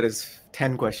question, that is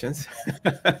 10 questions.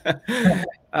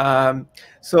 When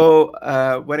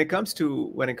it comes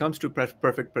to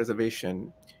perfect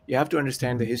preservation, you have to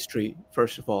understand the history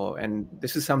first of all, and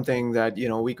this is something that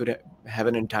we could have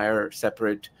an entire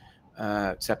separate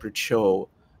show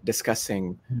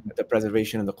discussing the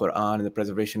preservation of the Quran and the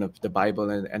preservation of the Bible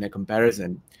and a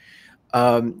comparison.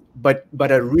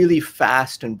 But a really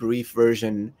fast and brief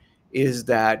version is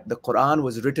that the Quran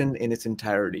was written in its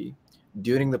entirety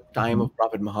during the time of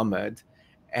Prophet Muhammad,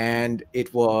 and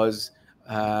it was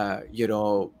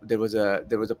there was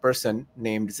a person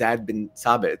named Zaid bin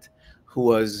Sabit who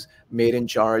was made in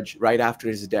charge right after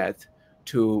his death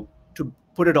to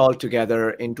put it all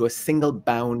together into a single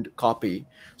bound copy.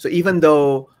 So even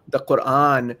though the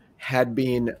Quran had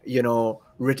been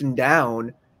written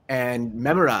down and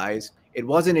memorized, it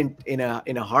wasn't in a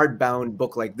hardbound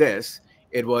book like this.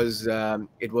 It was in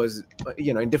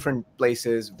different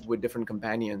places with different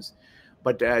companions.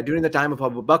 But during the time of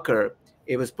Abu Bakr,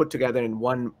 it was put together in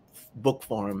one book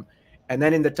form. And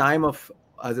then in the time of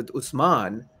Hazrat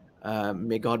Usman,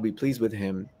 may God be pleased with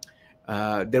him,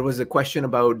 there was a question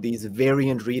about these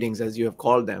variant readings, as you have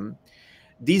called them.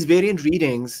 These variant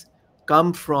readings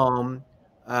come from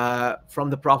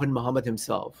the Prophet Muhammad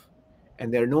himself,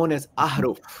 and they're known as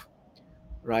ahruf,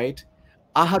 right?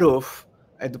 Ahruf,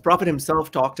 the Prophet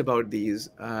himself talked about these,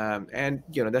 and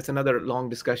that's another long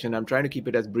discussion. I'm trying to keep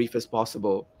it as brief as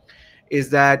possible. Is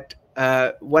that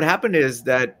what happened is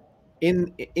that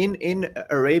in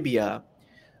Arabia,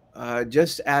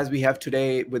 just as we have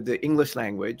today with the English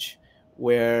language,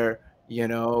 where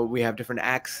we have different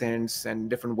accents and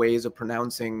different ways of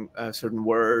pronouncing certain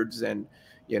words, and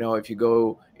if you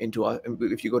go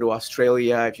to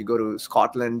Australia, if you go to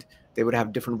Scotland, they would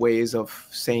have different ways of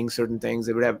saying certain things.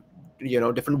 They would have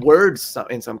different words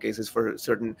in some cases for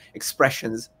certain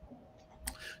expressions.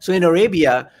 So in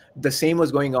Arabia, the same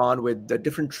was going on with the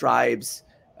different tribes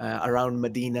around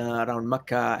Medina, around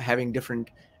Mecca, having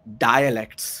different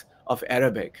dialects of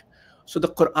Arabic. So the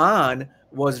Quran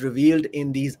was revealed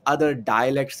in these other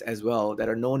dialects as well that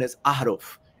are known as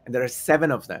ahruf, and there are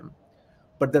 7 of them.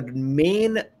 But the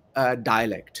main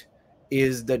dialect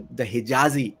is the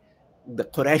Hijazi, the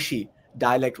Qurayshi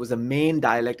dialect was the main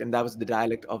dialect, and that was the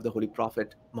dialect of the Holy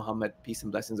Prophet Muhammad, peace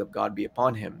and blessings of God be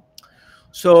upon him.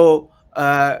 So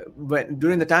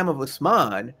during the time of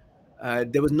Usman,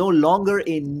 there was no longer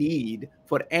a need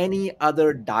for any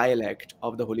other dialect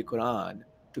of the Holy Quran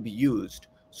to be used.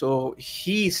 So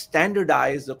he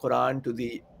standardized the Quran to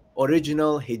the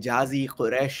original Hijazi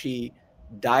Qurayshi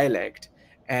dialect,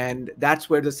 and that's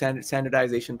where the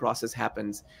standardization process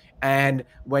happens. And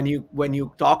when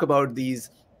you talk about these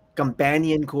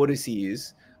companion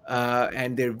codices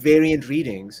and their variant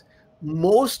readings,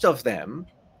 most of them,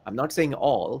 I'm not saying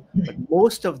all, but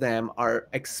most of them are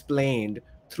explained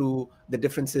through the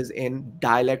differences in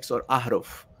dialects or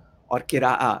ahruf or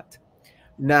qira'at.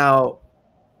 Now,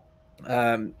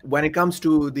 when it comes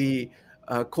to the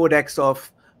codex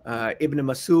of Ibn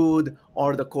Masud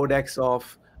or the codex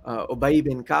of Ubay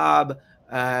bin Ka'b,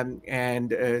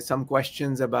 and some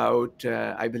questions about,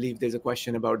 I believe there's a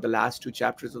question about the last 2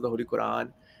 chapters of the Holy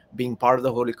Quran being part of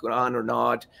the Holy Quran or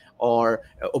not, or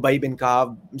Ubay bin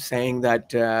Ka'b saying that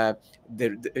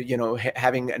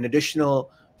having an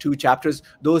additional 2 chapters.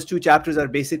 Those 2 chapters are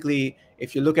basically,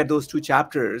 if you look at those 2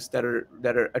 chapters that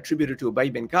are attributed to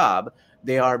Ubay bin Ka'b,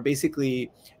 they are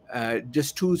basically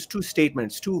just two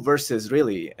statements, 2 verses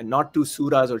really, and not 2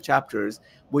 surahs or chapters,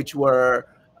 which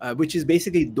is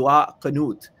basically dua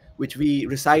qanut, which we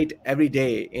recite every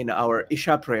day in our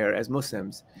Isha prayer as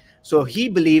Muslims. So he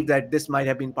believed that this might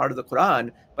have been part of the Quran,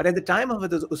 but at the time of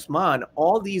Hazrat Usman,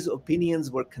 all these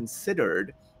opinions were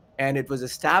considered, and it was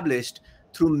established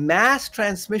through mass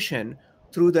transmission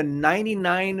through the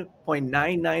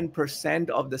 99.99%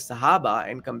 of the Sahaba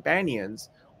and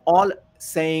companions, all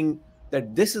saying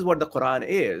that this is what the Quran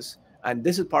is, and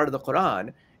this is part of the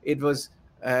Quran. It was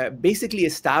basically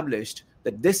established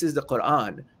that this is the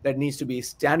Quran that needs to be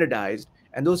standardized.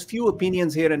 And those few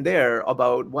opinions here and there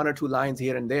about 1 or 2 lines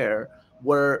here and there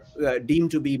were deemed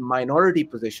to be minority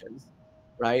positions,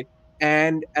 right?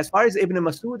 And as far as Ibn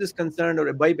Masud is concerned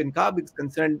or Ubay bin Ka'b is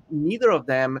concerned, neither of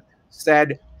them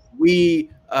said, we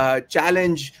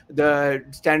challenge the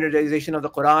standardization of the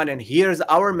Quran, and here's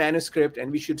our manuscript,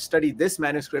 and we should study this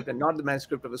manuscript and not the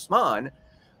manuscript of Usman.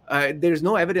 There's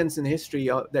no evidence in history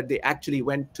that they actually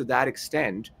went to that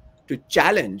extent to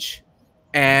challenge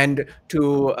and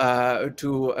to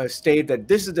state that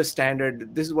this is the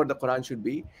standard, this is what the Quran should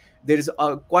be. There is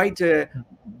quite a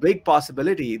big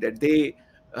possibility that they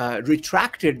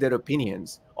retracted their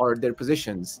opinions or their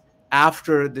positions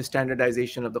after the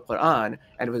standardization of the Quran,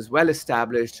 and it was well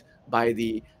established by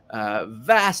the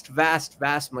vast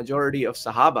majority of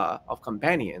Sahaba, of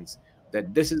companions,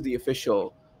 that this is the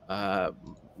official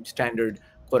standard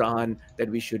Quran that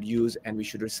we should use and we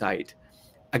should recite.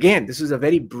 Again, this is a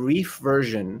very brief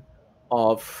version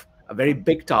of a very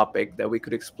big topic that we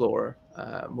could explore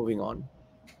moving on.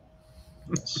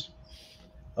 Yes.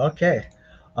 Okay.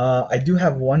 I do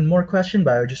have one more question,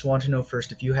 but I just want to know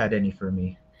first if you had any for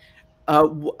me.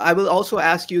 I will also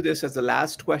ask you this as the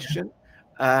last question.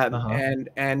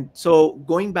 And so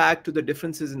going back to the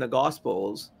differences in the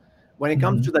Gospels, when it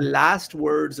comes to the last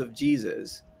words of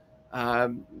Jesus,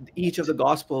 each of the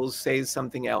Gospels says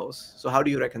something else. So how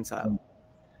do you reconcile?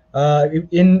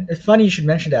 It's funny you should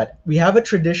mention that. We have a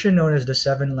tradition known as the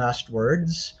 7 last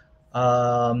words.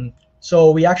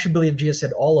 So we actually believe Jesus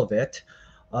said all of it.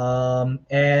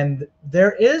 And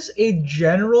there is a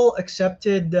general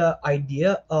accepted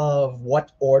idea of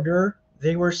what order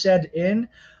they were said in.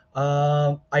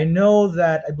 I know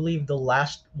that I believe the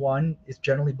last one is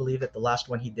generally believed that the last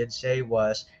one he did say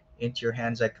was, "Into your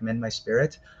hands I commend my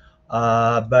spirit."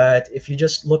 But if you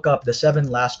just look up the 7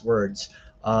 last words,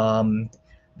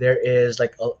 there is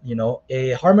like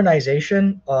a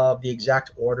harmonization of the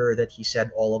exact order that he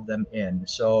said all of them in.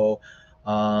 So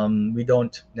we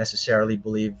don't necessarily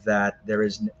believe that there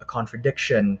is a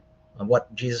contradiction on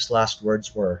what Jesus' last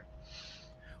words were.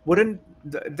 Wouldn't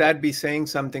that be saying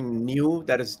something new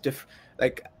that is different?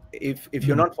 Like if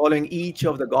you're not following each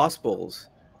of the Gospels,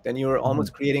 then you're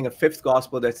almost creating a 5th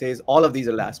Gospel that says all of these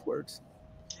are last words.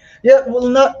 Yeah, well,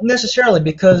 not necessarily,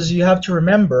 because you have to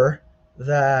remember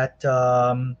that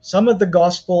some of the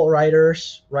Gospel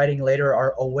writers writing later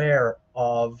are aware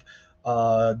of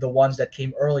the ones that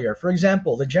came earlier. For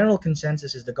example, the general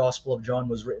consensus is the Gospel of John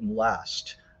was written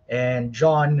last, and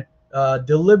John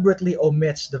deliberately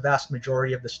omits the vast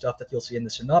majority of the stuff that you'll see in the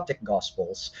Synoptic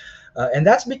Gospels. And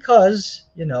that's because,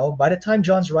 by the time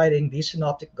John's writing these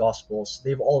Synoptic Gospels,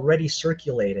 they've already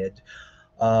circulated,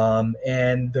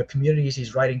 and the communities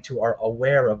he's writing to are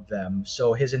aware of them.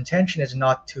 So his intention is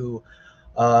not to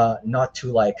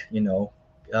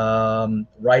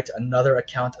write another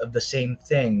account of the same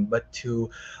thing, but to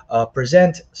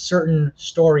present certain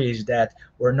stories that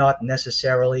were not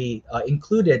necessarily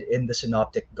included in the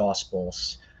Synoptic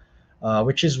Gospels,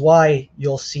 which is why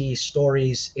you'll see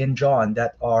stories in John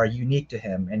that are unique to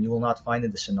him and you will not find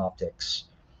in the Synoptics.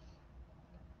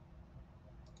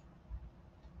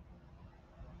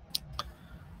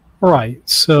 All right,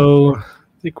 so I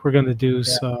think we're going to do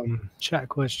some chat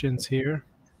questions here.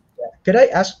 Yeah. Could I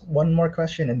ask one more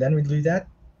question and then we do that?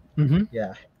 Mm-hmm.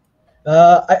 Yeah.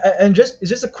 It's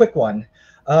just a quick one.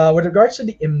 With regards to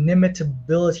the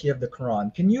inimitability of the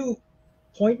Quran, can you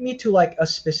point me to like a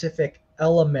specific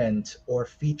element or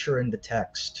feature in the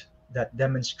text that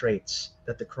demonstrates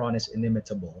that the Quran is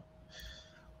inimitable?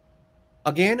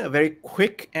 Again, a very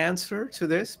quick answer to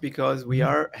this, because we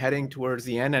are heading towards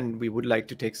the end and we would like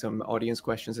to take some audience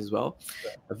questions as well.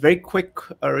 A very quick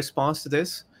response to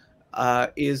this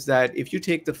is that if you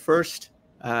take the first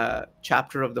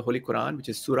chapter of the Holy Quran, which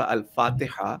is Surah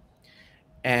Al-Fatiha,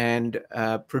 and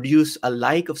produce a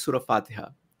like of Surah Fatiha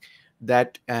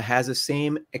that has the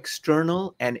same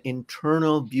external and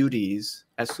internal beauties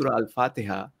as Surah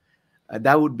Al-Fatiha,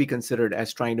 that would be considered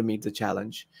as trying to meet the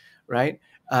challenge, right?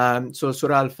 So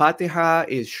Surah Al-Fatiha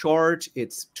is short,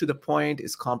 it's to the point,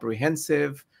 it's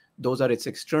comprehensive. Those are its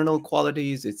external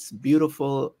qualities. It's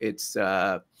beautiful. It's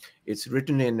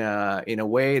written in a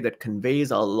way that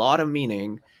conveys a lot of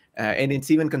meaning, and it's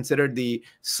even considered the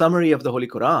summary of the Holy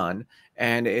Quran.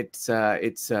 And it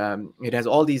has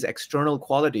all these external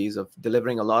qualities of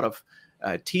delivering a lot of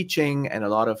teaching and a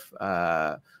lot of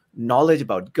knowledge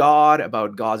about God,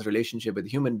 about God's relationship with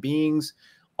human beings,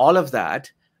 all of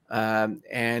that. So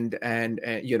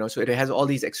it has all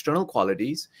these external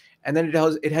qualities, and then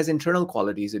it has internal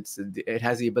qualities. It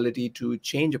has the ability to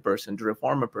change a person, to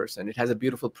reform a person. It has a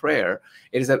beautiful prayer.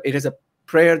 It is a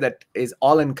prayer that is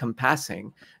all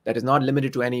encompassing, that is not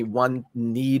limited to any one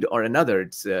need or another.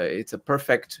 It's a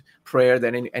perfect prayer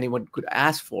that anyone could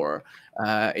ask for.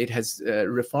 It has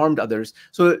reformed others.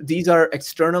 So these are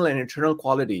external and internal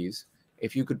qualities.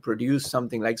 If you could produce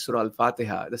something like Surah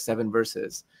Al-Fatiha, the 7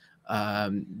 verses,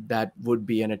 that would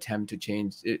be an attempt to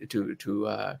change to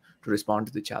respond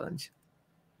to the challenge.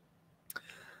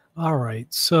 All right.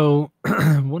 So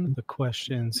one of the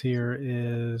questions here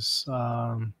is,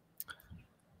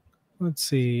 let's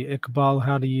see, Iqbal,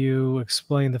 how do you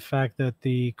explain the fact that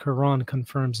the Quran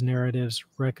confirms narratives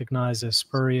recognized as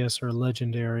spurious or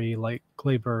legendary, like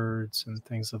clay birds and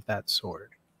things of that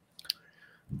sort?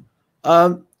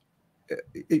 When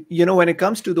it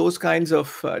comes to those kinds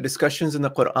of discussions in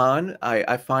the Quran,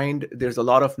 I find there's a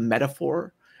lot of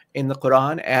metaphor in the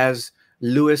Quran, as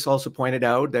Lewis also pointed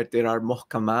out, that there are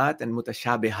muhkamat and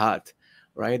mutashabihat,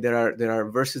 right? There are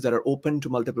verses that are open to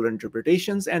multiple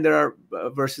interpretations, and there are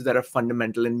verses that are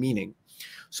fundamental in meaning.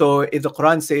 So if the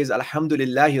Quran says,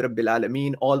 Alhamdulillahi Rabbil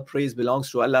Alameen, all praise belongs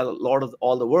to Allah, Lord of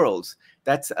all the worlds,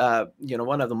 that's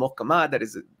one of the muhkamat that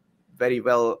is very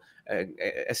well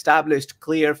established,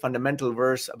 clear, fundamental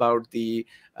verse about the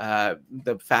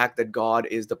fact that God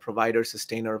is the provider,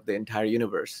 sustainer of the entire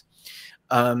universe.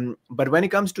 But when it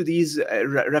comes to these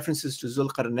references to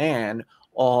Zulqarnain,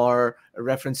 or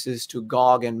references to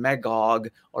Gog and Magog,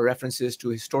 or references to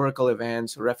historical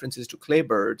events, or references to clay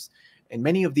birds, in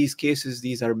many of these cases,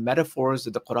 these are metaphors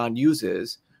that the Quran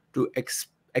uses to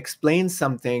explain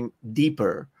something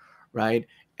deeper, right?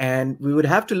 And we would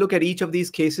have to look at each of these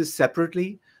cases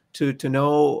separately to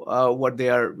know what they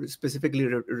are specifically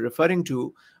referring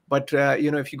to. But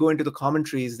if you go into the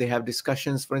commentaries, they have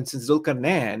discussions. For instance,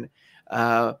 Zulqarnain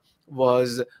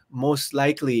was most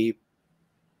likely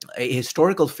a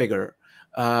historical figure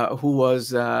who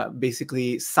was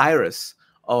basically Cyrus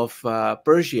of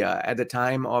Persia at the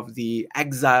time of the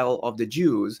exile of the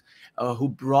Jews, who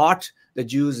brought the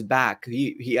Jews back.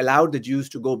 He allowed the Jews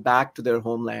to go back to their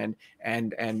homeland,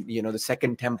 and the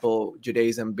Second Temple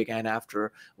Judaism began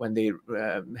after, when they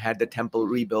had the temple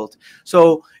rebuilt.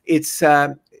 So it's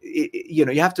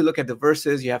you have to look at the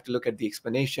verses, you have to look at the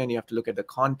explanation, you have to look at the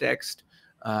context.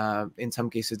 In some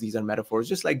cases, these are metaphors,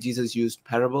 just like Jesus used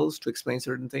parables to explain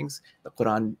certain things. The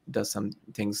Quran does some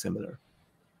things similar.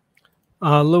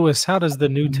 Lewis, how does the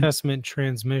New Testament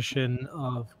transmission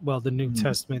the New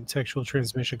Testament textual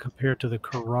transmission compare to the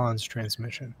Quran's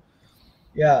transmission?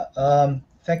 Yeah,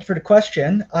 thank you for the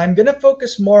question. I'm going to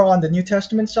focus more on the New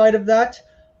Testament side of that.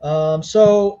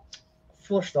 So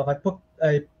first off,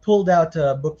 I pulled out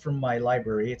a book from my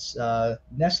library. It's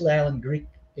Nestle Island Greek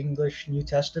English New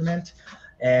Testament,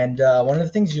 and one of the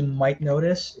things you might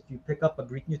notice if you pick up a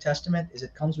Greek New Testament is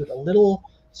it comes with a little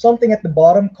something at the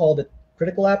bottom called a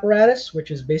critical apparatus,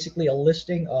 which is basically a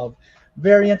listing of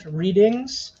variant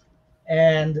readings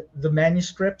and the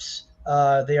manuscripts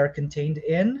they are contained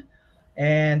in.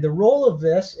 And the role of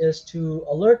this is to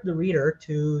alert the reader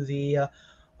to the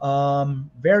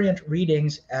variant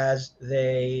readings as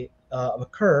they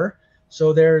occur.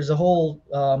 So there's a whole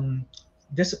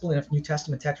discipline of New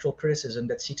Testament textual criticism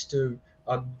that seeks to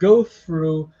go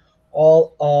through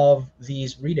all of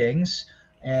these readings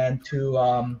and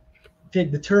to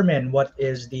determine what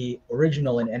is the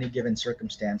original in any given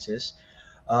circumstances.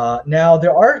 Now,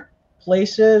 there are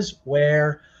places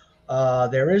where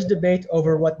there is debate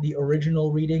over what the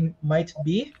original reading might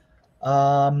be.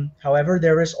 However,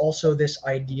 there is also this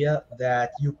idea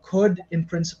that you could, in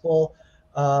principle,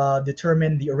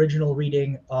 determine the original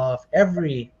reading of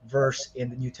every verse in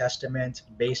the New Testament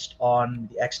based on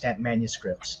the extant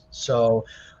manuscripts. So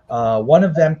one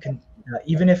of them can,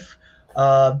 even if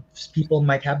people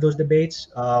might have those debates,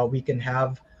 we can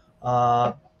have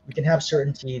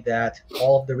certainty that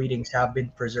all of the readings have been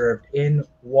preserved in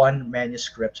one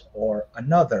manuscript or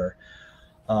another.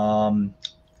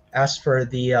 As for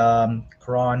the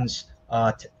Quran's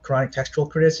Quranic textual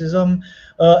criticism,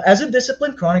 as a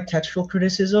discipline, Quranic textual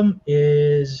criticism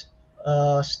is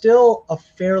still a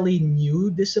fairly new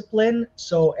discipline.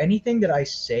 So anything that I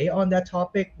say on that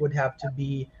topic would have to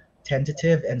be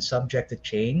tentative and subject to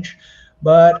change.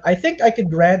 But I think I could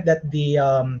grant that the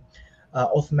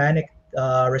Uthmanic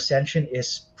recension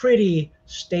is pretty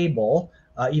stable,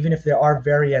 even if there are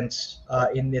variants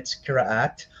in its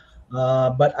qira'at.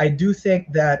 But I do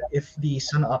think that if the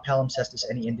Sana'a palimpsest is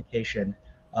any indication,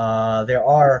 there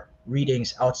are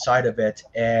readings outside of it,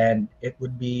 and it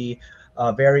would be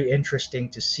very interesting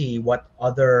to see what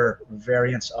other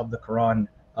variants of the Quran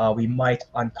we might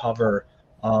uncover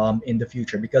in the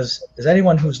future. Because as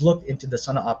anyone who's looked into the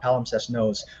Sana'a palimpsest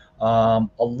knows, a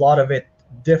lot of it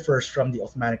differs from the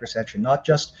Uthmanic recension, not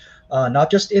just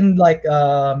in like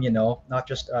not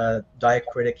just a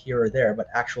diacritic here or there, but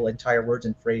actual entire words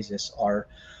and phrases are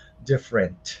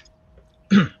different.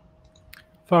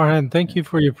 Farhan, thank you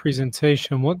for your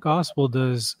presentation. What gospel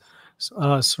does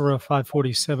Surah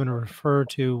 547 refer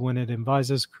to when it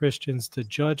advises Christians to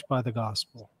judge by the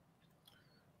gospel?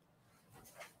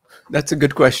 That's a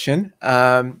good question.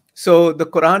 So the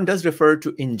Quran does refer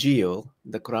to Injil.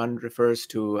 The Quran refers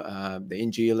to the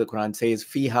Injil. The Quran says,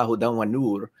 Fiha hudan wa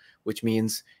nur, which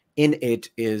means in it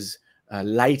is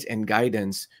light and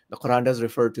guidance. The Quran does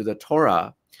refer to the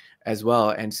Torah as well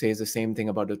and says the same thing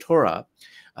about the Torah.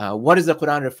 What is the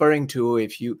Quran referring to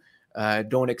if you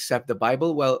don't accept the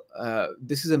Bible? Well,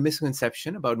 this is a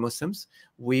misconception about Muslims.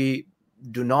 We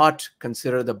do not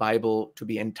consider the Bible to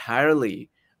be entirely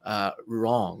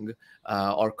wrong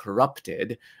or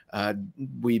corrupted.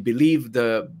 We believe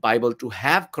the Bible to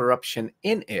have corruption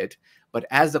in it, but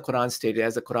as the Quran stated,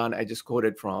 as the Quran I just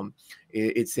quoted from,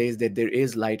 it says that there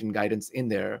is light and guidance in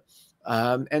there.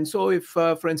 And so if,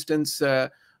 for instance,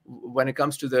 when it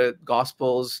comes to the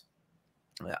Gospels,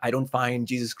 I don't find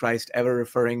Jesus Christ ever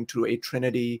referring to a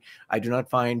Trinity. I do not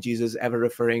find Jesus ever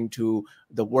referring to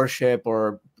the worship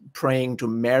or praying to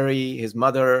Mary, his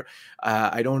mother.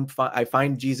 I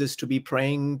find Jesus to be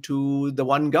praying to the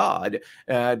one God.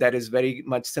 That is very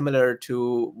much similar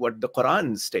to what the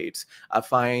Quran states. I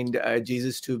find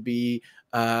Jesus to be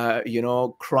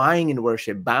crying in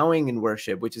worship, bowing in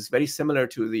worship, which is very similar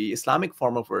to the Islamic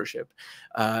form of worship.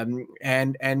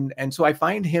 And so I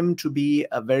find him to be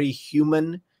a very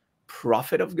human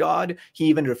prophet of God. He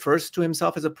even refers to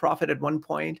himself as a prophet at one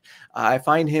point. I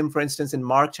find him, for instance, in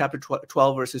Mark chapter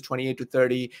 12, verses 28 to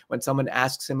 30, when someone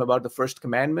asks him about the first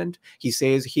commandment, he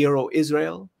says, "Hear, O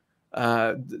Israel,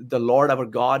 the Lord our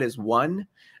God is one."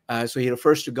 So he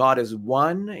refers to God as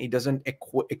one. He doesn't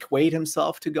equate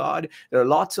himself to God. There are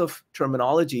lots of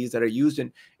terminologies that are used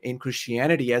in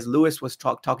Christianity, as Lewis was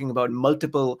talking about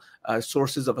multiple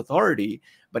sources of authority.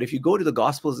 But if you go to the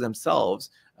Gospels themselves,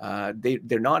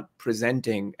 they're not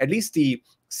presenting, at least the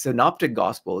synoptic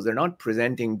Gospels, they're not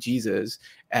presenting Jesus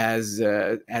as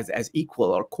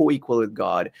equal or co-equal with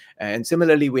God. And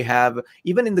similarly, we have,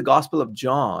 even in the Gospel of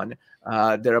John,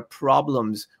 There are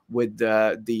problems with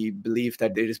the belief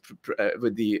that it is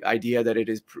with the idea that it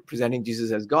is presenting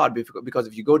Jesus as God, because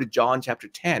if you go to John chapter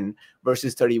 10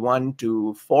 verses 31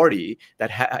 to 40,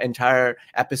 that entire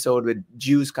episode with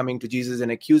Jews coming to Jesus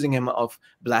and accusing him of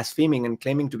blaspheming and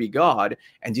claiming to be God,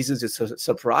 and Jesus is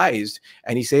surprised,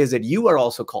 and he says that you are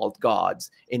also called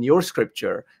gods in your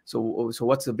scripture, so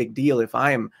what's the big deal if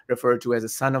I am referred to as a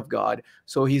son of God?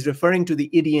 So he's referring to the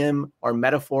idiom or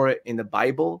metaphor in the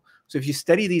Bible. So if you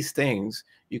study these things,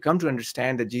 you come to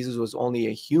understand that Jesus was only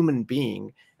a human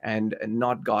being and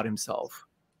not God himself.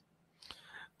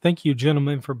 Thank you,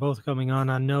 gentlemen, for both coming on.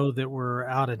 I know that we're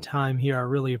out of time here. I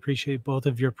really appreciate both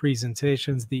of your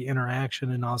presentations, the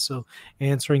interaction, and also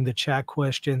answering the chat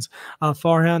questions.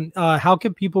 Farhan, how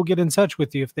can people get in touch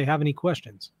with you if they have any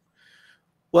questions?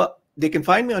 Well, they can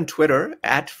find me on Twitter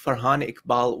at Farhan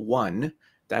Iqbal 1.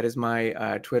 That is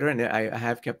my Twitter, and I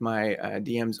have kept my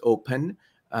DMs open.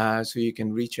 So you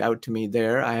can reach out to me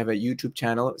there. I have a YouTube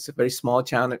channel. It's a very small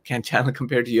channel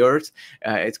compared to yours.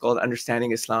 It's called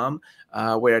Understanding Islam,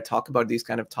 where I talk about these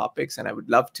kind of topics. And I would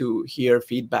love to hear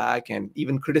feedback and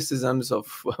even criticisms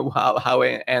of how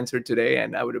I answered today.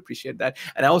 And I would appreciate that.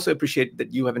 And I also appreciate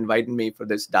that you have invited me for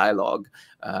this dialogue.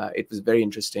 It was very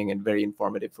interesting and very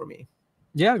informative for me.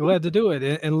 Yeah, glad to do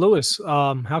it. And Luis,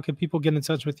 how can people get in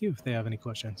touch with you if they have any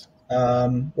questions?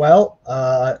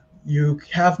 You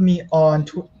have me on,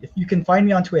 if you can find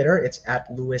me on Twitter, it's at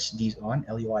Luis Dizon,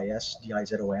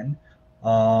 LuisDizon.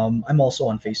 I'm also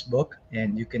on Facebook,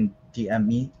 and you can DM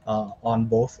me on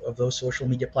both of those social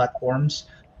media platforms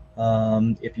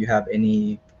if you have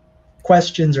any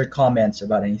questions or comments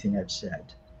about anything I've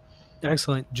said.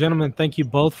 Excellent. Gentlemen, thank you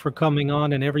both for coming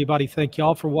on, and everybody, thank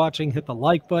y'all for watching. Hit the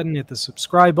like button, hit the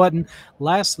subscribe button.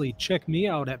 Lastly, check me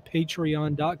out at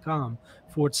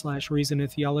patreon.com/Reason in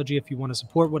Theology if you want to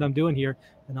support what I'm doing here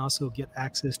and also get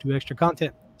access to extra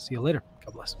content. See you later.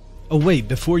 God bless. Oh, wait,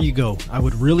 before you go, I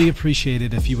would really appreciate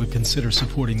it if you would consider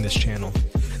supporting this channel.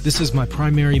 This is my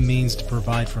primary means to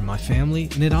provide for my family,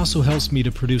 and it also helps me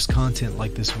to produce content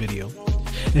like this video.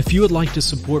 If you would like to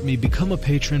support me, become a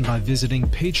patron by visiting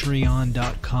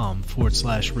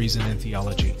patreon.com/Reason in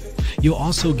Theology. You'll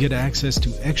also get access to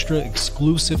extra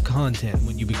exclusive content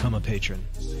when you become a patron.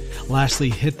 Lastly,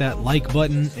 hit that like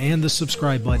button and the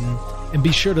subscribe button, and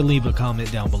be sure to leave a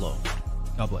comment down below.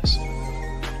 God bless.